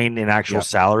 6.9 in actual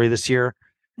salary this year.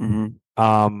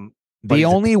 Mm-hmm. The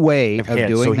only way of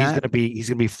doing that, he's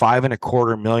going to be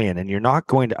 $5.25 million, and you're not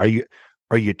going to.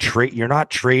 You're not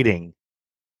trading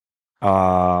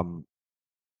Andre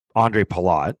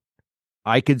Palat.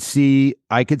 I could see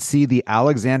the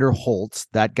Alexander Holtz,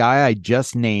 that guy I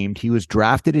just named. He was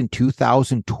drafted in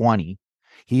 2020.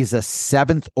 He's a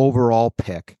 7th overall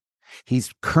pick.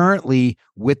 He's currently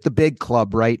with the big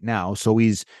club right now, so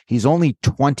he's only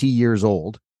 20 years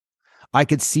old. I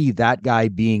could see that guy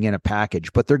being in a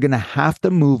package, but they're going to have to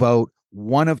move out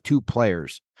one of 2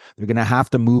 players. They're going to have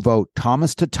to move out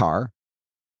Thomas Tatar,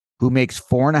 who makes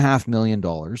 $4.5 million,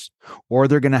 or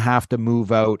they're going to have to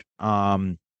move out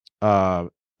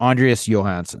Andreas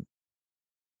Johansson,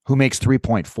 who makes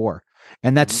 3.4,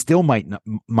 and that still might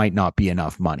not be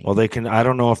enough money. Well, they can. I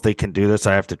don't know if they can do this.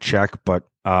 I have to check, but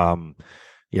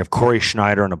you have Corey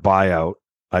Schneider on a buyout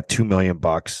at $2 million,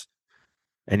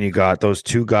 and you got those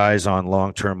 2 guys on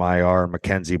long-term IR,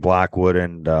 Mackenzie Blackwood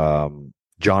and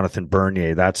Jonathan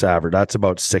Bernier. That's average. That's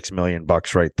about $6 million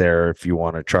right there. If you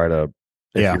want to try to,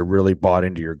 if you're really bought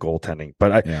into your goaltending,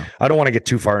 but I don't want to get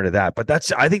too far into that, but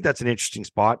I think that's an interesting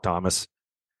spot, Thomas.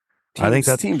 I think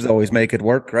that teams always make it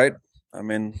work, right? I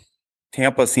mean,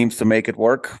 Tampa seems to make it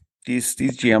work. These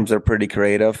GMs are pretty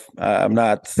creative. I'm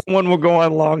not. Someone will go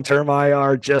on long-term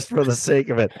IR just for the sake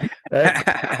of it.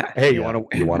 Hey, you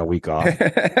want a week off?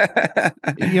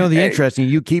 Interesting.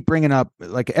 You keep bringing up,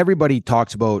 like, everybody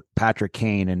talks about Patrick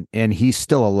Kane, and he's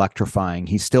still electrifying.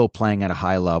 He's still playing at a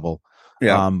high level.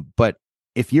 Yeah. But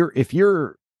if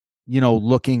you're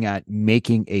looking at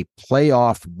making a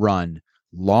playoff run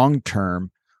long term,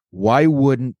 why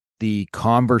wouldn't the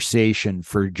conversation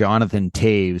for Jonathan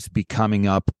Toews be coming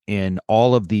up in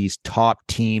all of these top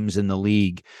teams in the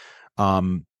league,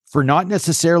 for not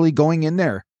necessarily going in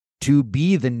there to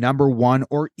be the number one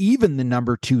or even the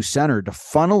number two center, to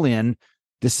funnel in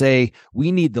to say,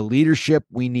 we need the leadership,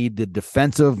 we need the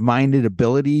defensive minded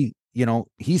ability.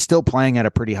 He's still playing at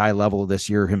a pretty high level this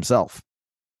year himself.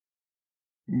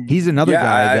 He's another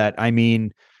guy that,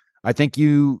 I think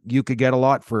you could get a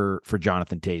lot for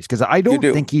Jonathan Toews, because I don't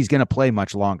think he's going to play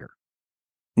much longer.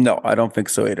 No, I don't think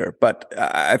so either. But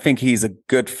I think he's a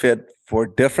good fit for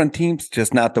different teams,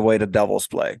 just not the way the Devils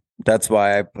play. That's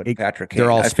why I put Patrick Kane.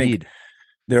 They're all speed.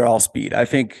 They're all speed. I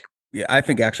think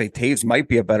actually Toews might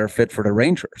be a better fit for the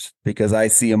Rangers, because I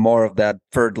see more of that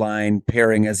third line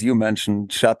pairing, as you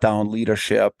mentioned, shutdown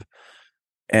leadership.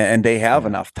 And they have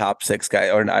enough top six guys,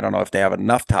 or I don't know if they have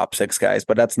enough top six guys,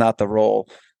 but that's not the role.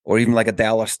 Or even like a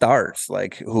Dallas Stars,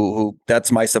 like who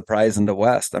that's my surprise in the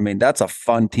West. I mean, that's a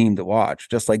fun team to watch.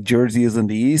 Just like Jersey is in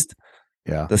the East.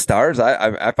 Yeah. The Stars,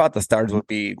 I thought the Stars would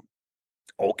be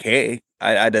okay.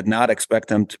 I did not expect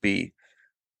them to be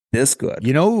this good.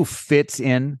 Who fits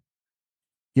in?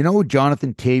 Who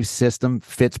Jonathan Toews' system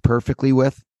fits perfectly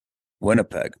with?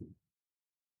 Winnipeg.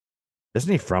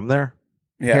 Isn't he from there?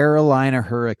 Yeah. Carolina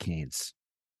Hurricanes.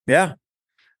 Yeah.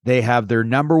 They have their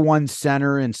number one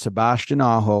center in Sebastian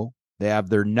Aho. They have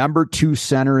their number two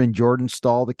center in Jordan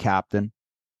Staal, the captain.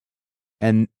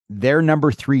 And their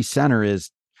number three center is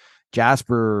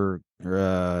Jasper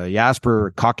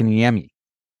Kotkaniemi.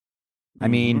 I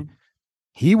mean,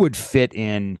 he would fit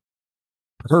in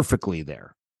perfectly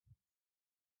there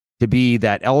to be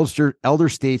that elder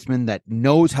statesman that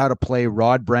knows how to play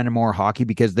Rod Brennamore hockey,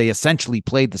 because they essentially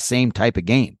played the same type of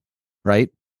game, right?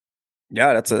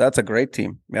 Yeah, that's a great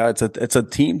team. Yeah, it's a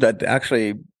team that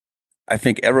actually I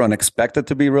think everyone expected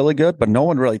to be really good, but no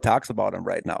one really talks about them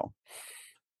right now,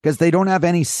 because they don't have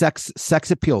any sex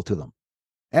appeal to them.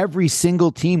 Every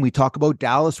single team we talk about,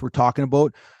 Dallas, we're talking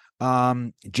about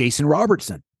Jason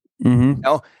Robertson.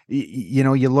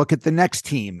 You look at the next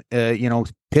team,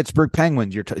 Pittsburgh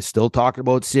Penguins. You're still talking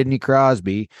about Sidney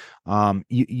Crosby.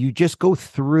 You just go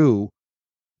through.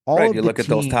 You look at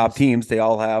those top teams; they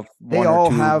all have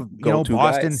Boston.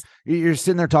 guys. You're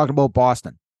sitting there talking about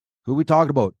Boston. Who are we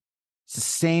talking about? It's the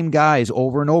same guys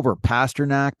over and over.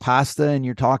 Pasternak, Pasta, and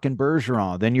you're talking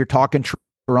Bergeron. Then you're talking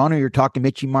Toronto. You're talking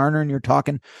Mitchie Marner, and you're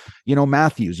talking,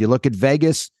 Matthews. You look at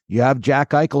Vegas. You have Jack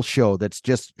Eichel show that's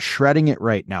just shredding it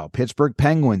right now. Pittsburgh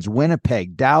Penguins,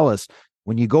 Winnipeg, Dallas.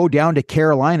 When you go down to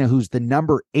Carolina, who's the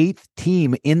number 8th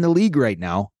team in the league right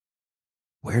now,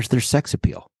 where's their sex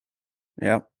appeal?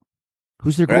 Yeah.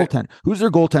 Who's their goaltender? Who's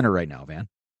their goaltender right now, Van?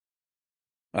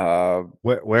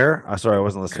 Where? I'm sorry, I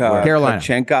wasn't listening. Carolina.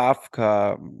 Chenkov.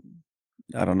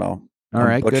 I don't know. All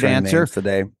right, good answer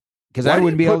today. Because I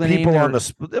wouldn't be able to name people on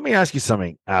the. Let me ask you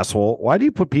something, asshole. Why do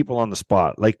you put people on the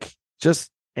spot? Like, just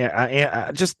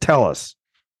tell us.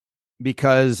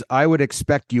 Because I would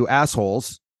expect you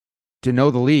assholes to know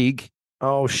the league.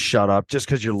 Oh, shut up! Just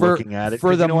because you're looking at it.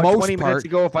 For the most 20 part, minutes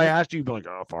ago, if I asked you, you'd be like,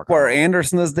 "Oh, fuck." Where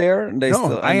Anderson is there, and they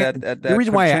the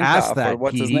reason why I asked that,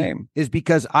 what's his name, is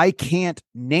because I can't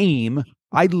name.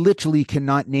 I literally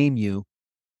cannot name you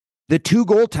the two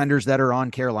goaltenders that are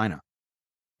on Carolina,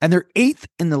 and they're 8th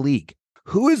in the league.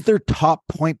 Who is their top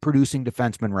point producing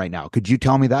defenseman right now? Could you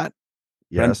tell me that?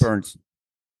 Yes, Brent Burns.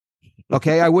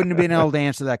 Okay, I wouldn't have been able to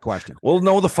answer that question. Well,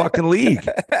 know the fucking league.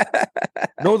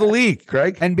 Know the league,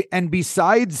 Craig. And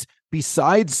besides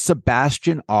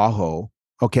Sebastian Aho,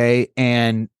 okay,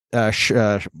 and what's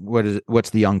the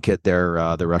young kid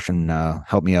there? The Russian,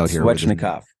 help me out here.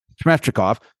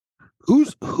 Svechnikov.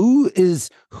 Who is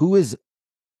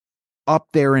up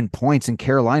there in points in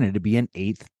Carolina to be an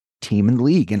 8th team in the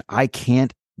league? And I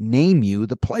can't name you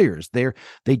the players.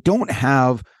 They don't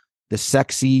have the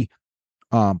sexy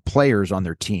players on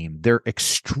their team. They're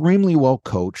extremely well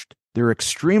coached. They're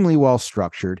extremely well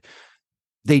structured.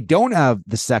 They don't have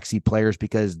the sexy players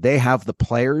because they have the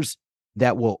players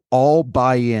that will all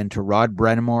buy into Rod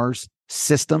Brenamore's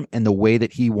system and the way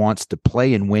that he wants to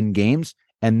play and win games.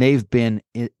 And they've been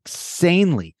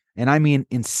insanely, and I mean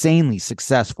insanely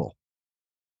successful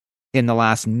in the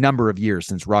last number of years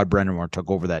since Rod Brennamore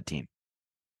took over that team.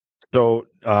 So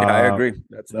I agree.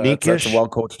 That's a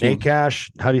well-coached team. Nakash,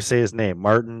 how do you say his name?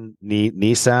 Martin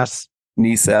Nisas?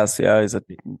 Nisas, yeah, he's a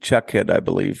Czech kid, I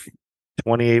believe.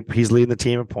 28. He's leading the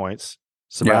team in points.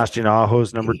 Sebastian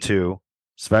Aho's number 2.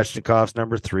 Svechnikov's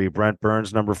number 3. Brent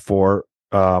Burns number 4.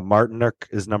 Martiniuk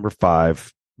is number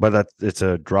 5. But it's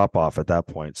a drop off at that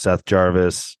point. Seth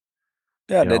Jarvis.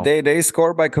 Yeah, they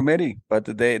score by committee, but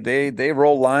they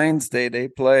roll lines. They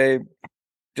play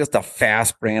just a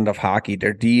fast brand of hockey.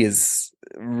 Their D is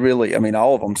really, I mean,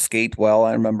 all of them skate well.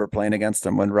 I remember playing against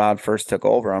them when Rod first took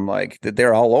over. I'm like,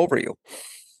 they're all over you.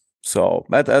 So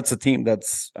that's a team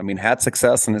that's, I mean, had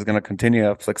success and is going to continue to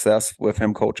have success with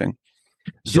him coaching.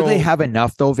 Do they have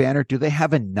enough though, Vanek? Do they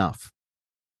have enough?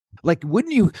 Like,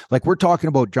 wouldn't you, like, we're talking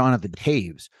about Jonathan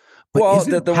Taves, but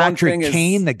isn't Patrick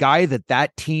Kane the guy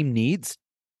that team needs?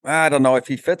 I don't know if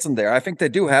he fits in there. I think they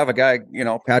do have a guy,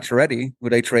 Pacioretty, who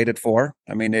they traded for.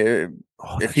 I mean,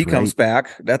 if he comes back,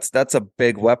 that's a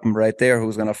big weapon right there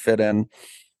who's going to fit in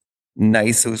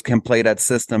nice, who can play that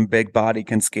system, big body,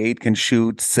 can skate, can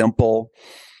shoot, simple.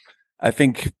 I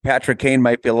think Patrick Kane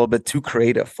might be a little bit too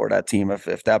creative for that team,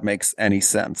 if that makes any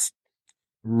sense.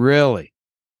 Really?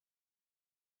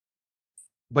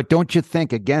 But don't you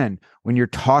think, again, when you're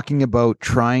talking about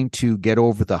trying to get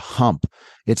over the hump,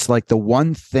 it's like the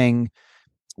one thing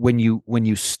when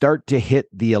you start to hit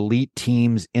the elite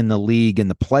teams in the league in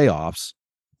the playoffs,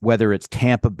 whether it's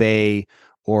Tampa Bay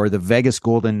or the Vegas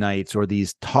Golden Knights or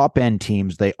these top end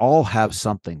teams, they all have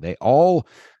something. They all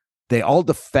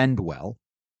defend well.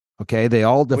 Okay. They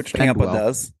all defend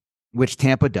which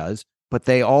Tampa does, but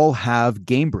they all have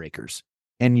game breakers.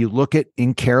 And you look at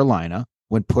in Carolina,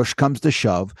 when push comes to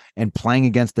shove and playing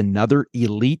against another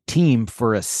elite team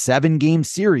for a 7-game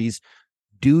series,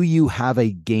 do you have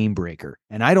a game breaker?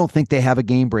 And I don't think they have a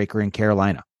game breaker in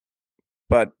Carolina.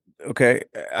 But okay,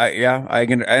 I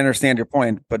understand your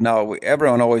point. But now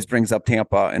everyone always brings up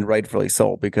Tampa, and rightfully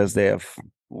so, because they have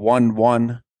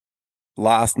won,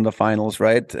 lost in the finals,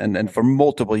 right? And for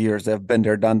multiple years they've been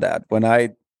there, done that. When I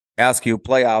ask you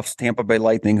playoffs, Tampa Bay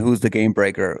Lightning, who's the game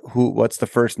breaker? What's the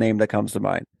first name that comes to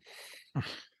mind?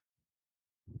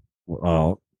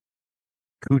 Well,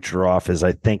 Kucherov is,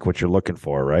 I think, what you're looking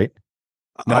for, right?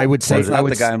 No, I would say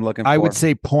the guy I'm looking for. I would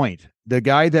say Point, the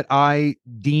guy that I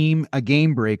deem a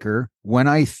game breaker when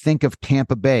I think of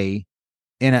Tampa Bay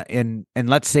in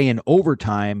let's say in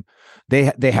overtime,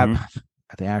 they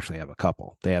actually have a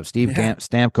couple. They have Steve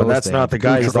Stamkos. But that's not the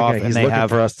guy he's looking, and they looking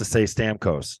for us to say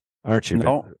Stamkos, aren't you?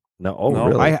 No. Oh, no,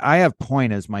 really? I have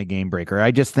Point as my game breaker. I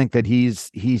just think that he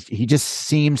just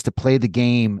seems to play the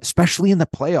game, especially in the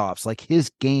playoffs. Like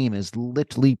his game is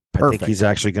literally perfect. I think he's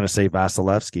actually going to say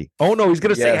Vasilevsky. Oh no, he's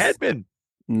going to say Hedman.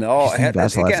 No,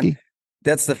 Vasilevsky. Again,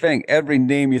 that's the thing. Every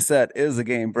name you said is a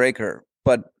game breaker.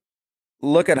 But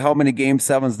look at how many game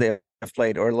 7s they have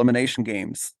played or elimination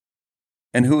games,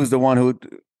 and who's the one who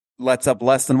lets up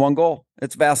less than 1 goal?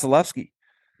 It's Vasilevsky.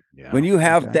 Yeah, when you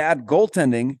have that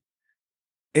goaltending,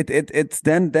 it's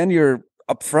then you're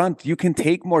up front. You can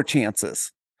take more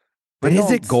chances. But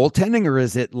is it goaltending or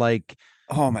is it like,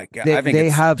 oh my God, I think they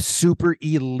have super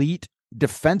elite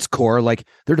defense core. Like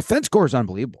their defense core is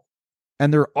unbelievable.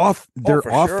 And their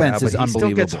offense is unbelievable. He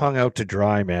still gets hung out to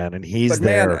dry, man. And he's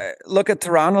there. Man, look at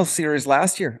Toronto's series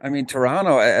last year. I mean,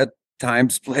 Toronto at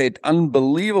times played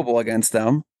unbelievable against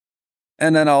them.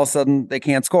 And then all of a sudden they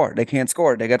can't score. They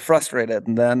get frustrated.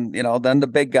 And then, then the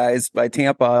big guys by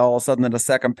Tampa all of a sudden in the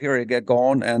second period get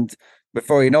going. And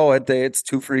before you know it, it's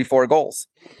 2, 3, 4 goals.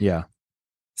 Yeah.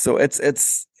 So it's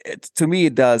to me,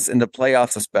 it does in the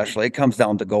playoffs, especially. It comes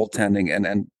down to goaltending.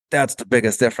 And that's the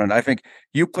biggest difference. I think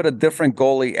you put a different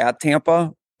goalie at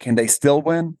Tampa. Can they still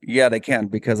win? Yeah, they can,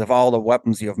 because of all the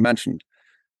weapons you have mentioned.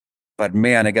 But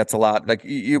man, it gets a lot. Like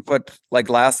you put like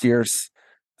last year's,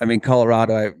 I mean,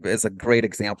 Colorado is a great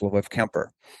example with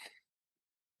Kemper.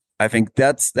 I think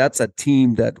that's a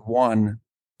team that won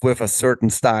with a certain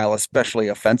style, especially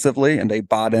offensively, and they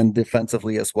bought in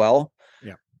defensively as well.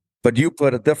 Yeah. But you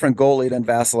put a different goalie than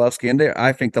Vasilevsky in there,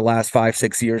 I think the last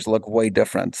 5-6 years look way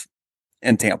different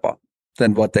in Tampa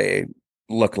than what they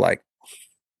look like.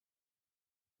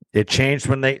 It changed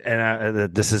when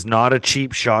this is not a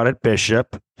cheap shot at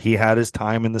Bishop. He had his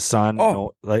time in the sun.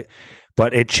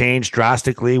 But it changed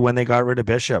drastically when they got rid of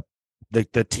Bishop.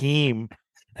 The team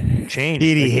change.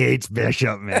 Petey hates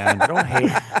Bishop, man. I don't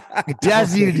hate.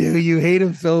 Yes, you do. You hate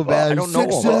him so bad. I don't know.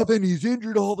 6'7", he's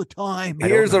injured all the time.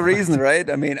 Here's a reason, right?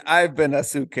 I mean, I've been a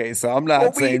suitcase, so I'm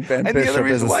not saying Ben and the other Bishop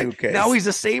is reason a why, suitcase. now he's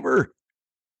a Sabre.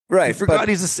 Right. I forgot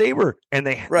he's a Sabre, and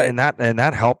they and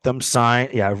that helped them sign.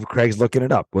 Yeah, Craig's looking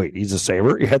it up. Wait, he's a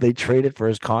Sabre? Yeah, they traded for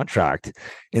his contract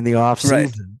in the offseason.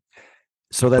 Right.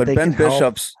 So that they Ben can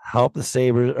Bishop's help the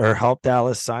Sabres or help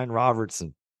Dallas sign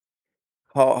Robertson.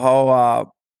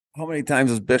 How many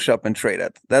times has Bishop been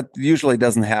traded? That usually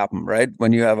doesn't happen, right?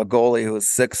 When you have a goalie who's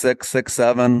 6'6",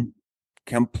 6'7",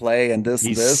 can play and this.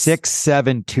 He's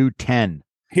 6'7", 210.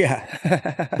 Yeah.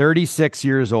 36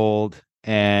 years old,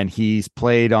 and he's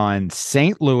played on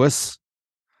St. Louis,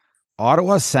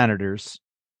 Ottawa Senators,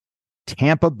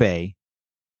 Tampa Bay,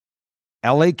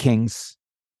 LA Kings,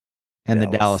 and the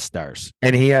Dallas Stars.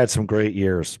 And he had some great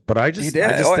years. But I just think,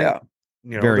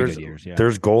 you know, very good years. Yeah.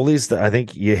 There's goalies that I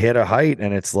think you hit a height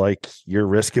and it's like your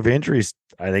risk of injuries.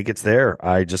 I think it's there.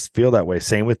 I just feel that way.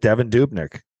 Same with Devin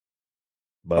Dubnyk.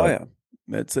 But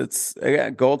it's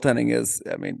again, goaltending is,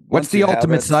 I mean, what's the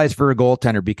ultimate size for a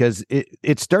goaltender? Because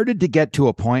it started to get to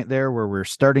a point there where we're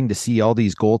starting to see all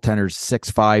these goaltenders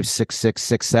 6'5", 6'6",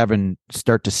 6'7"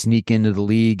 start to sneak into the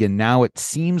league. And now it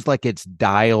seems like it's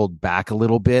dialed back a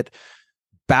little bit,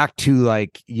 back to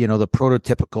like, you know, the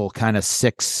prototypical kind of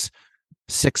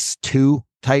 6'2"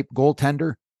 type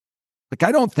goaltender. Like,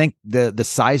 I don't think the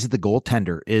size of the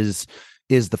goaltender is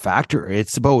the factor.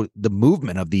 It's about the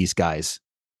movement of these guys.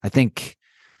 I think,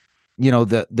 you know,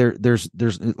 there's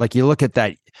like, you look at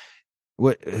that.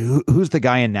 Who's the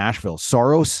guy in Nashville?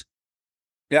 Soros.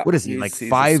 Yeah. What is he, like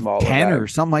 5'10" or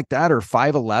something like that, or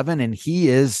 5'11"? And he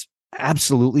is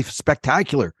absolutely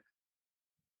spectacular.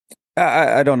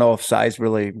 I don't know if size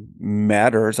really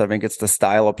matters. I think it's the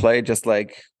style of play, just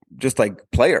like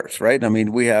players, right? I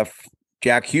mean, we have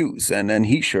Jack Hughes and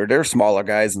Heischer. They're smaller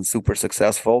guys and super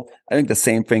successful. I think the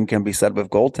same thing can be said with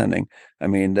goaltending. I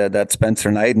mean, that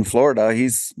Spencer Knight in Florida,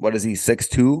 he's, what is he,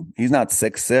 6'2"? He's not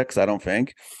 6'6", I don't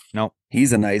think. No.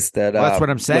 He's a nice that. Well, that's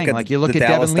what I'm saying. Like, you look at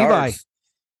Devin Levi.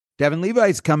 Devin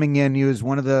Levi's coming in. He was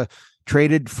one of the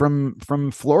traded from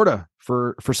Florida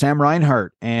for Sam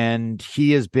Reinhart, and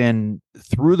he has been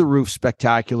through the roof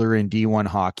spectacular in D1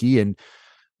 hockey. And,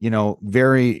 you know,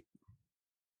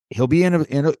 he'll be in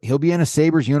a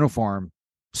Sabres uniform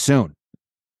soon.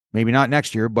 Maybe not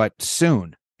next year, but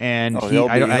soon. And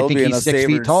I think he's 6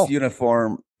 feet tall.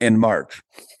 Uniform in March,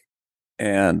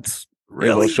 and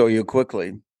it will show you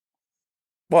quickly.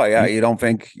 Well, yeah, you don't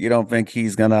think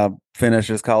he's gonna finish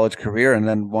his college career and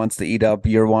then wants to eat up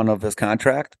year one of his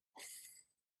contract?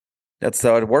 That's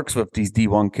how it works with these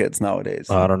D1 kids nowadays.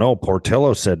 I don't know.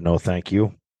 Portillo said no, thank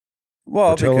you. Well,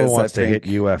 Portillo because wants to hit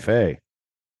UFA.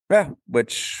 Yeah,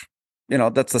 which, you know,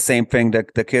 that's the same thing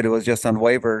that the kid who was just on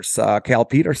waivers, Cal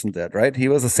Peterson, did, right? He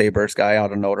was a Sabres guy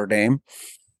out of Notre Dame,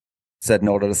 said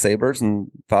no to the Sabres and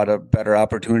thought a better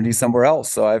opportunity somewhere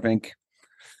else. So I think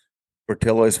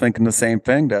Portillo is thinking the same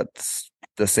thing, that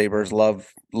the Sabres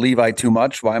love Levi too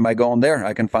much. Why am I going there?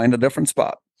 I can find a different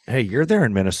spot. Hey, you're there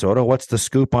in Minnesota. What's the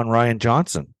scoop on Ryan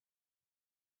Johnson?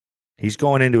 He's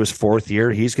going into his fourth year.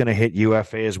 He's going to hit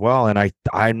UFA as well. And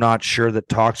I'm not sure that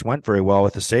talks went very well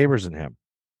with the Sabres and him.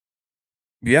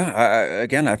 Yeah.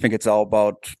 I think it's all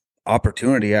about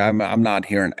opportunity. I'm not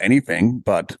hearing anything,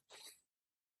 but,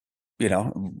 you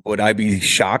know, would I be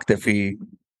shocked if he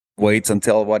waits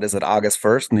until, August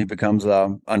 1st and he becomes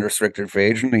a unrestricted free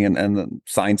agent and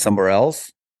signs somewhere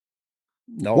else?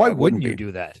 No. Why wouldn't you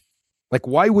do that? Like,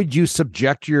 why would you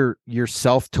subject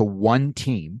yourself to one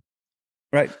team,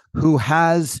 right, who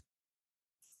has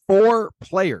 4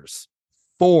 players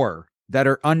that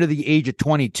are under the age of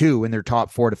 22 in their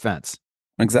top 4 defense?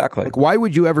 Exactly. Like, why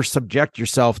would you ever subject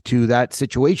yourself to that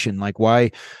situation? Like,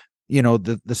 why, you know,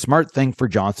 the smart thing for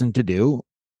Johnson to do,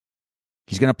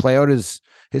 he's going to play out his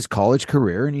college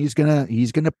career, and he's going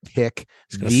to pick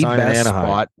the best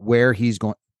spot where he's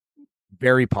going.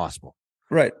 Very possible.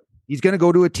 Right. He's going to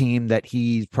go to a team that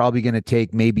he's probably going to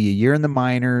take maybe a year in the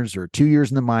minors or 2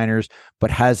 years in the minors,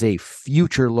 but has a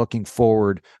future looking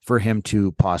forward for him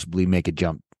to possibly make a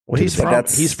jump. Well,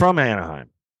 he's from Anaheim.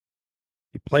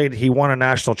 He won a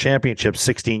national championship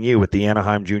 16U with the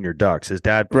Anaheim Junior Ducks. His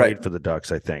dad played for the Ducks,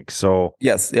 I think. So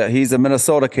yes, yeah, he's a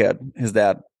Minnesota kid. His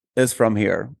dad is from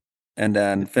here, and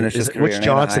then finished his career in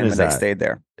Johnson Anaheim, and they stayed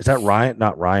there. Is that Ryan?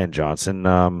 Not Ryan Johnson.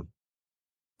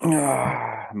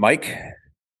 Mike,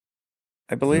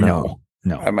 I believe. No,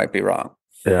 I might be wrong.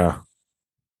 Yeah,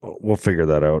 we'll figure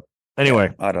that out.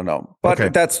 Anyway, I don't know,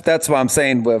 but that's what I'm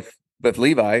saying with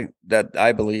Levi, that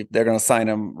I believe they're going to sign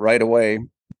him right away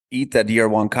eat that year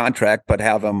one contract, but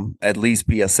have him at least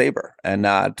be a Sabre and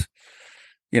not,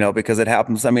 because it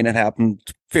happens. I mean, it happened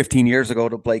 15 years ago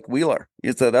to Blake Wheeler.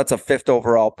 That's a 5th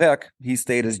overall pick. He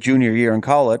stayed his junior year in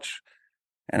college.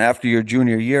 And after your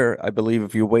junior year, I believe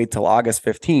if you wait till August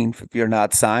 15th, if you're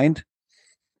not signed,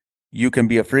 you can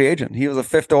be a free agent. He was a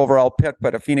 5th overall pick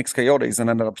by the Phoenix Coyotes and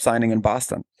ended up signing in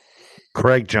Boston.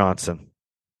 Craig Johnson.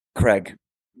 Craig.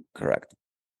 Correct.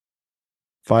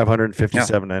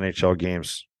 557 NHL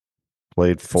games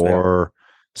played for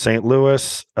St.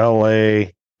 Louis,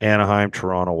 LA, Anaheim,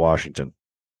 Toronto, Washington.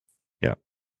 Yeah.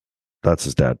 That's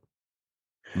his dad.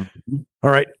 Mm-hmm.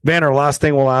 All right, Vander, last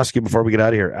thing we'll ask you before we get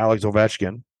out of here. Alex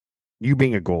Ovechkin, you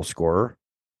being a goal scorer,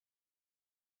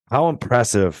 how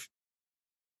impressive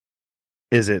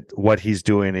is it what he's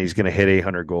doing? He's going to hit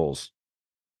 800 goals.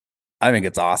 I think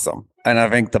it's awesome. And I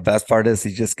think the best part is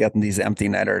he's just getting these empty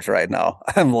netters right now.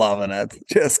 I'm loving it.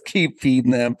 Just keep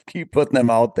feeding them, keep putting them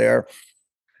out there.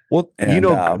 Well,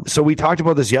 so we talked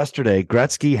about this yesterday.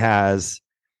 Gretzky has,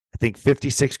 I think,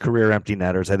 56 career empty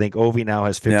netters. I think Ovi now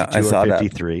has 52 or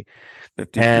 53.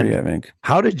 53, and I think.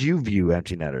 How did you view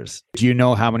empty netters? Do you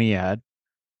know how many you had?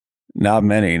 Not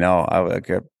many. No,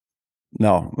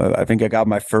 I think I got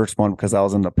my first one because I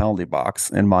was in the penalty box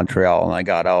in Montreal and I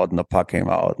got out and the puck came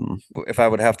out. And if I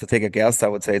would have to take a guess, I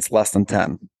would say it's less than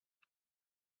 10.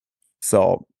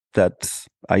 So that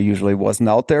I usually wasn't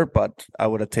out there, but I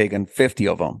would have taken 50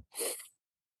 of them.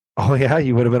 Oh, yeah,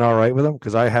 you would have been all right with them?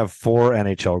 Because I have 4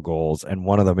 NHL goals and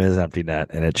one of them is empty net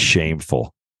and it's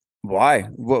shameful. Why?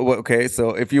 Okay,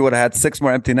 so if you would have had 6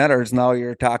 more empty netters, now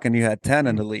you're talking you had 10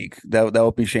 in the league. That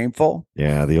would be shameful.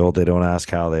 Yeah, the old they don't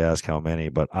ask how, they ask how many.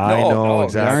 But I know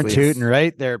exactly. Aren't tooting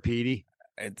right there, Petey.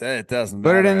 It doesn't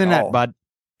put it in the net, bud.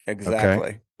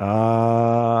 Exactly.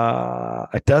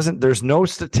 Okay. It doesn't. There's no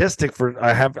statistic for.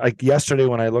 Yesterday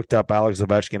when I looked up Alex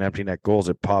Ovechkin empty net goals,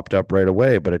 it popped up right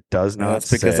away, but it does not.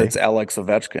 That's because it's Alex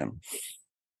Ovechkin.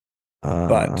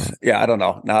 But yeah, I don't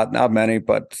know, not many,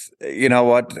 but you know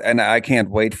what? And I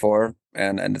can't wait for,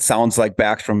 and it sounds like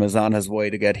Backstrom is on his way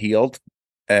to get healed.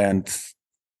 And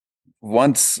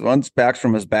once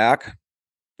Backstrom is back,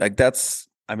 like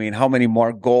how many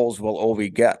more goals will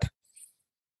Ovi get?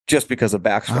 Just because of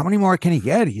Backstrom. How many more can he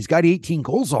get? He's got 18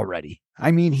 goals already.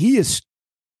 I mean, he is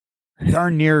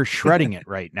darn near shredding it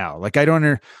right now. Like, I don't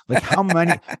know, like how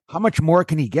much more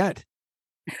can he get?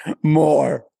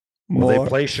 More. Well, they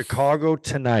play Chicago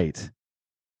tonight.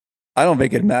 I don't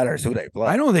think it matters who they play.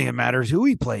 I don't think it matters who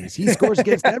he plays. He scores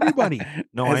against everybody.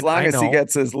 No, as long as he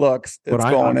gets his looks, it's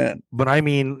going in. But I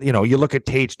mean, you look at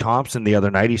Tage Thompson the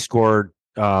other night. He scored.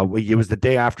 It was the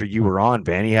day after you were on,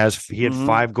 Van. He had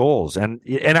 5 goals, and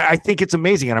I think it's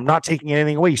amazing. And I'm not taking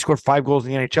anything away. He scored 5 goals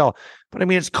in the NHL. But I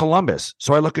mean, it's Columbus.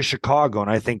 So I look at Chicago, and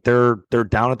I think they're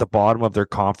down at the bottom of their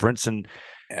conference. And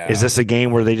is this a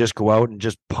game where they just go out and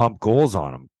just pump goals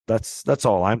on them? That's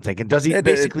all I'm thinking. Does he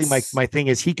basically my thing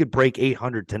is he could break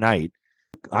 800 tonight.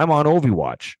 I'm on Ovi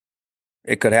watch.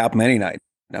 It could happen any night.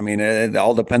 I mean, it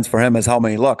all depends for him as how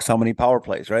many looks, how many power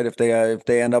plays, right? If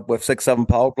they end up with 6-7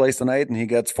 power plays tonight and he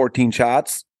gets 14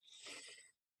 shots.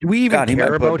 Do we even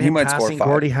care about him passing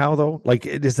Gordie Howe though? Like,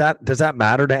 does that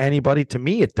matter to anybody? To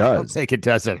me, it does. I don't think it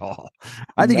does at all.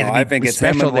 I think it's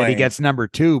special that he gets number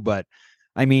 2, but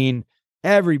I mean,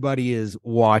 everybody is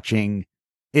watching.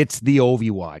 It's the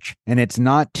Ovi watch, and it's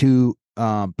not to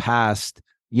past,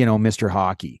 Mr.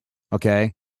 Hockey.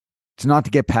 Okay. It's not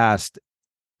to get past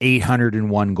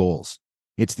 801 goals.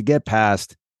 It's to get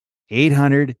past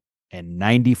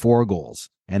 894 goals.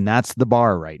 And that's the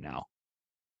bar right now.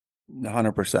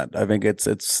 100%. I think it's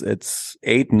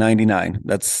 899.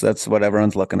 That's what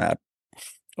everyone's looking at.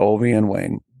 Ovi and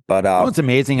Wayne. But it's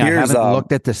amazing. I haven't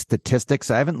looked at the statistics.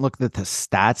 I haven't looked at the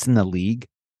stats in the league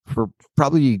for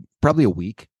probably a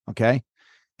week. Okay.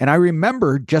 And I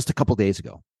remember just a couple days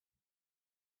ago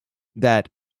that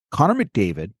Connor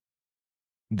McDavid,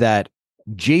 that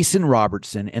Jason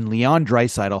Robertson and Leon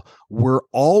Draisaitl were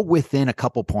all within a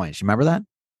couple points. You remember that?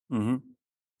 Mm-hmm.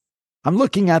 I'm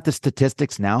looking at the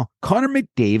statistics now. Connor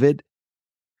McDavid,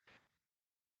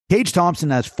 Tage Thompson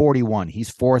has 41.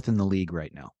 He's 4th in the league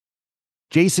right now.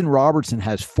 Jason Robertson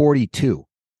has 42.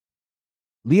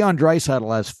 Leon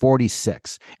Draisaitl has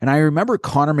 46. And I remember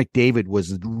Connor McDavid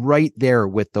was right there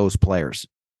with those players.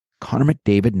 Connor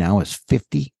McDavid now has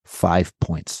 55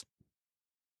 points.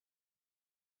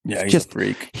 Yeah, he's just a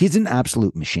freak. He's an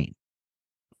absolute machine.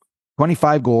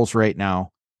 25 goals right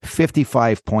now,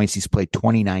 55 points. He's played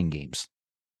 29 games.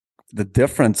 The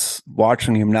difference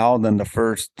watching him now than the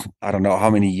first, I don't know how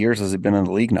many years has he been in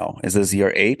the league now? Is this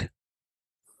year 8?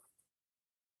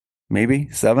 Maybe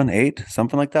 7, 8,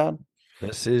 something like that.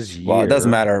 This is year. Well, it doesn't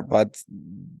matter, but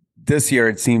this year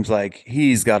it seems like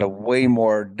he's got a way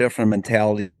more different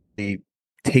mentality,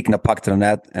 taking the puck to the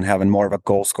net and having more of a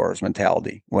goal scorer's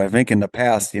mentality. Well, I think in the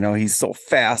past, he's so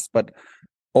fast, but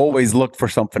always looked for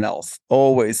something else.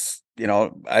 Always,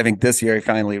 I think this year he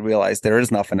finally realized there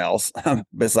is nothing else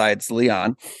besides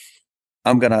Leon.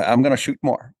 I'm gonna shoot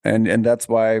more, and that's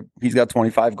why he's got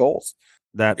 25 goals.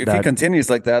 If he continues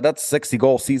like that, that's 60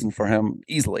 goal season for him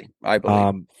easily, I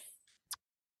believe.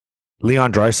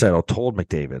 Leon Draisaitl told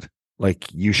McDavid,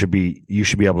 like, you should be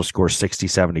able to score 60,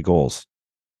 70 goals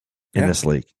in this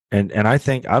league. And I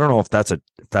think, I don't know if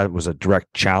that was a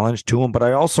direct challenge to him, but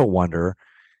I also wonder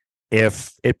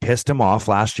if it pissed him off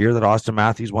last year that Austin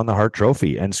Matthews won the Hart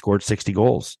Trophy and scored 60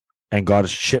 goals and got a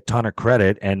shit ton of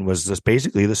credit and was just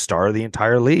basically the star of the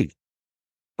entire league.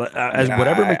 But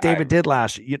whatever McDavid did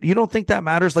last year, you don't think that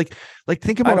matters? Like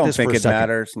think about this for a second. I don't think it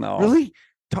matters. No, really.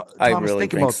 I really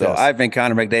think so. I think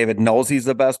Connor McDavid knows he's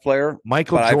the best player.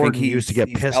 Michael Jordan used to get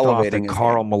pissed off that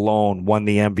Karl Malone won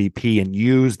the MVP and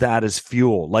use that as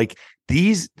fuel. Like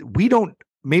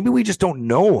maybe we just don't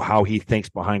know how he thinks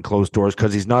behind closed doors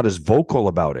because he's not as vocal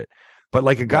about it. But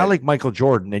like a guy like Michael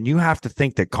Jordan, and you have to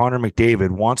think that Connor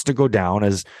McDavid wants to go down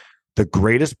as the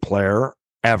greatest player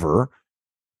ever.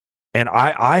 And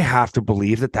I have to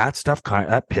believe that stuff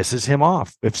that pisses him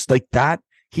off. If it's like that,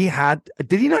 he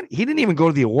didn't even go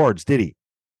to the awards, did he?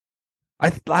 I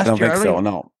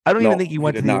don't even think he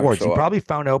went to the awards. He probably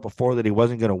found out before that he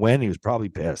wasn't going to win. He was probably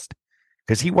pissed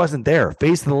because he wasn't there.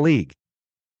 Face of the league.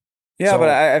 Yeah, but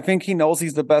I think he knows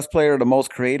he's the best player, the most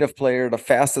creative player, the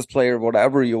fastest player,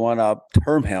 whatever you want to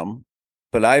term him.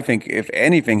 But I think if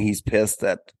anything, he's pissed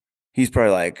that he's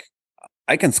probably like,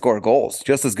 I can score goals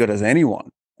just as good as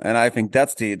anyone. And I think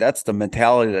that's the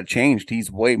mentality that changed.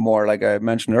 He's way more, like I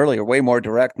mentioned earlier, way more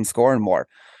direct and scoring more.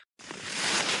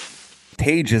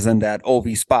 Tage is in that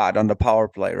OV spot on the power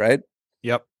play, right?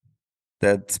 Yep.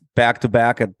 That's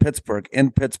back-to-back at Pittsburgh. In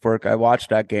Pittsburgh, I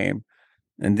watched that game.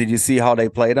 And did you see how they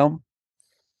played him?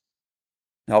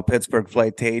 How Pittsburgh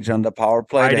played Tage on the power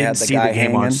play? I didn't see the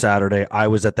game on Saturday. I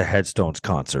was at the Headstones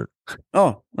concert.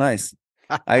 Oh, nice.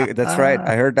 That's right.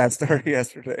 I heard that story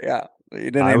yesterday. Yeah.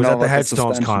 I was at the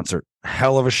Headstones concert.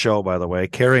 Hell of a show, by the way.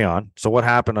 Carry on. So what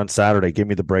happened on Saturday? Give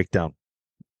me the breakdown.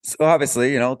 So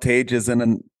obviously, Tage is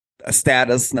in a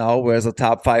status now as a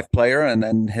top 5 player, and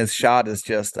then his shot is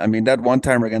just, that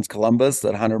one-timer against Columbus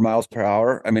at 100 miles per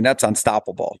hour, that's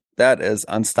unstoppable. That is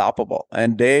unstoppable.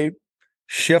 And they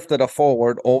shifted a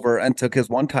forward over and took his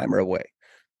one-timer away.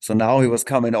 So now he was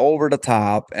coming over the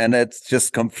top, and it's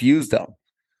just confused them.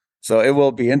 So it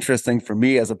will be interesting for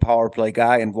me as a power play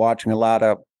guy and watching a lot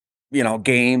of,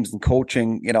 games and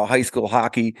coaching, high school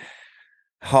hockey,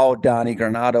 how Donnie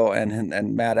Granado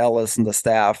and Matt Ellis and the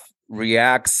staff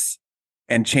reacts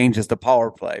and changes the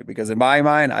power play. Because in my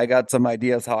mind, I got some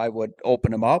ideas how I would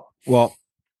open them up. Well,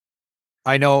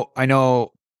 I know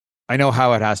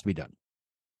how it has to be done.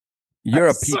 You're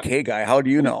a PK guy. How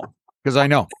do you know? Because I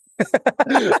know.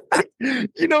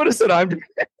 You notice that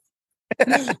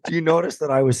do you notice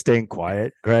that I was staying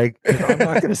quiet, Greg? I'm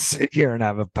not going to sit here and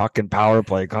have a fucking power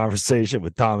play conversation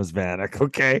with Thomas Vanek,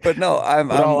 okay? But no,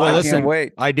 listen,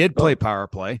 wait. I did play power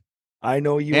play. I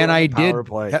know you. And I did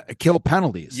kill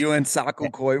penalties. You and Saku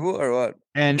Koivu or what?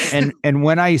 And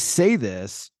when I say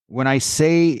this, when I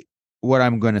say what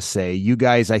I'm going to say, you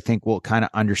guys, I think, will kind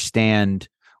of understand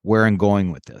where I'm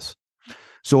going with this.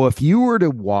 So if you were to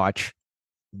watch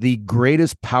the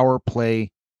greatest power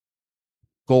play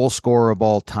goal scorer of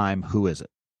all time, who is it?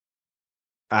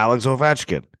 Alex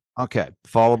Ovechkin. Okay.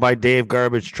 Followed by Dave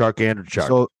Garbage Truck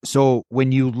Andrechuk. So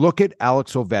when you look at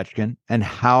Alex Ovechkin and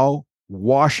how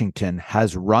Washington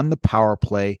has run the power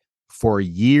play for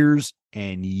years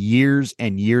and years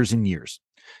and years and years,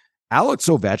 Alex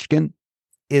Ovechkin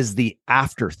is the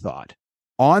afterthought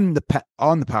on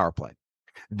the power play.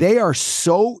 They are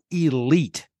so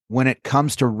elite when it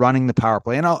comes to running the power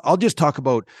play. And I'll just talk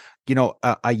about,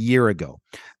 a year ago,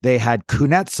 they had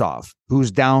Kuznetsov, who's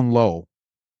down low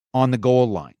on the goal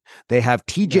line. They have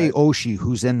TJ Oshie,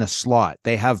 who's in the slot.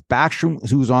 They have Backstrom,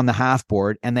 who's on the half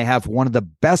board, and they have one of the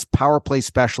best power play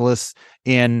specialists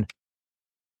in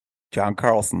John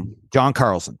Carlson.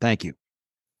 Thank you.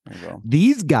 There you go.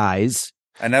 These guys.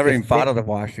 I never even thought of the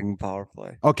Washington power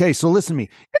play. Okay, so listen to me.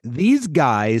 These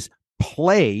guys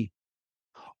play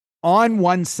on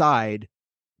one side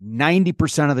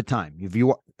 90% of the time.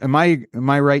 Am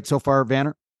I right so far,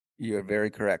 Vanner? You're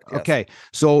very correct. Yes. Okay.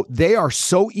 So they are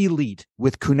so elite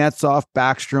with Kuznetsov,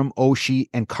 Backstrom, Oshie,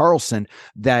 and Carlson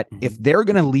that if they're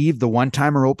going to leave the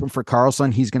one-timer open for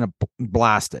Carlson, he's going to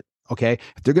blast it. Okay.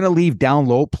 If they're going to leave down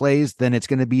low plays, then it's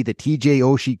going to be the TJ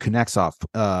Oshie connects off.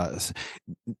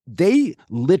 They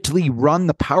literally run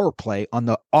the power play on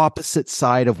the opposite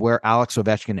side of where Alex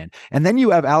Ovechkin in. And then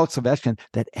you have Alex Ovechkin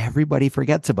that everybody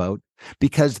forgets about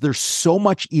because there's so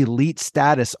much elite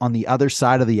status on the other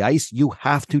side of the ice. You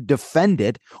have to defend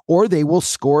it or they will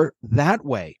score that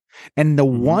way. And the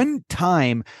one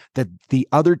time that the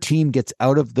other team gets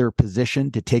out of their position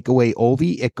to take away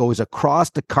Ovi, it goes across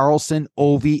to Carlson,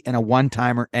 Ovi, and a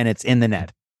one-timer, and it's in the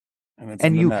net.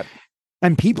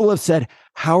 And people have said,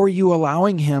 how are you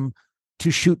allowing him to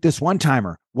shoot this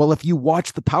one-timer? Well, if you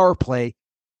watch the power play,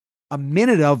 a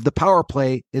minute of the power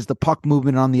play is the puck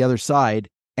movement on the other side,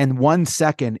 and 1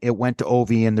 second it went to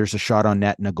Ovi, and there's a shot on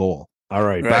net and a goal. All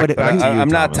right. Back to you, I'm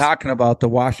Thomas. not talking about the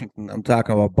Washington. I'm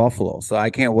talking about Buffalo. So I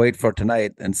can't wait for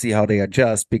tonight and see how they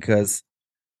adjust because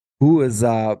who is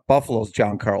Buffalo's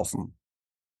John Carlson?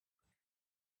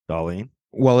 Darlene.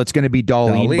 Well, it's going to be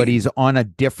Darlene, but he's on a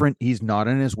different, he's not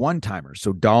in his one-timer.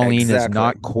 So Darlene is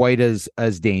not quite as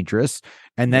dangerous.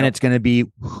 And then it's going to be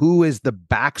who is the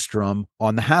Backstrom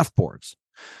on the half boards.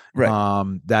 Right.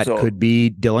 That could be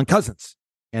Dylan Cousins.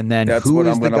 And then who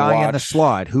is the guy in the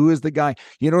slot? Who is the guy?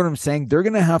 You know what I'm saying? They're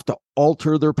going to have to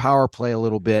alter their power play a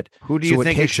little bit. Who do you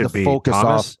think it should be? Focus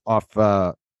Thomas? off.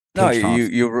 No,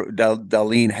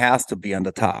 Darlene has to be on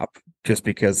the top just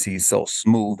because he's so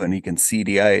smooth and he can see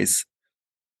the ice.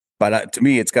 But to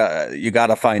me, you got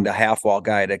to find a half wall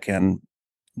guy that can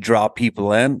draw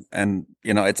people in, and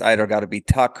it's either got to be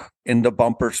Tuck in the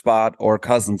bumper spot or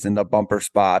Cousins in the bumper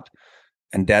spot,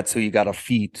 and that's who you got to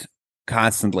feed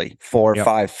constantly 4,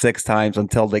 5, 6 times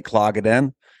until they clog it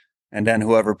in. And then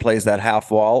whoever plays that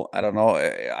half wall, I don't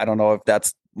know if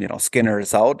that's, Skinner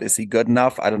is out. Is he good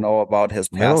enough? I don't know about his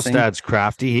passing. Middlestad's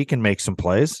crafty. He can make some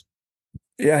plays.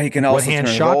 Yeah, he can also What hand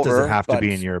turn shot it over, does it have to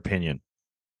be, in your opinion?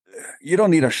 You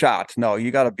don't need a shot. No,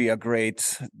 you got to be a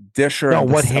great disher. No,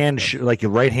 what hand, like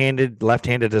right-handed,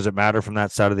 left-handed, does it matter from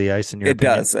that side of the ice in your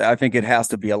opinion? It does. I think it has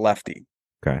to be a lefty.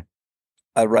 Okay.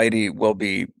 A righty will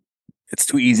be... It's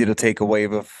too easy to take away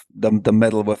with the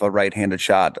middle with a right-handed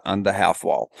shot on the half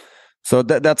wall. So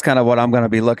that's kind of what I'm going to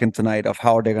be looking tonight of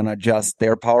how they're going to adjust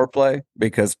their power play,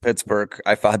 because Pittsburgh,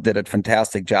 I thought, did a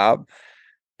fantastic job.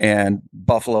 And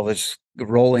Buffalo was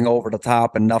rolling over the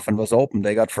top and nothing was open.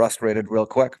 They got frustrated real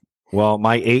quick. Well,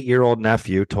 my 8-year-old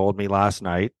nephew told me last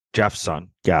night, Jeff's son,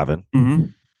 Gavin,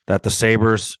 that the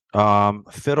Sabres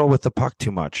fiddle with the puck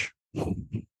too much.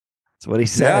 That's what he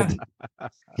said. Yeah.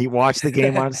 He watched the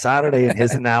game on Saturday, and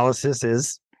his analysis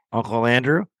is, Uncle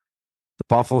Andrew, the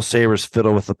Buffalo Sabres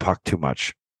fiddle with the puck too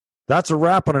much. That's a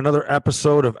wrap on another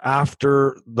episode of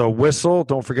After the Whistle.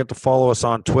 Don't forget to follow us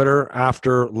on Twitter,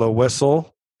 After the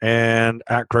Whistle, and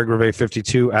at Craig Rivet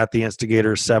 52, at the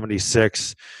Instigator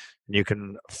 76. And you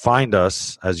can find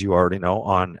us, as you already know,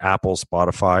 on Apple,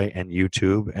 Spotify, and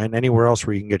YouTube, and anywhere else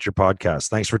where you can get your podcasts.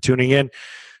 Thanks for tuning in.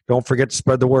 Don't forget to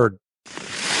spread the word.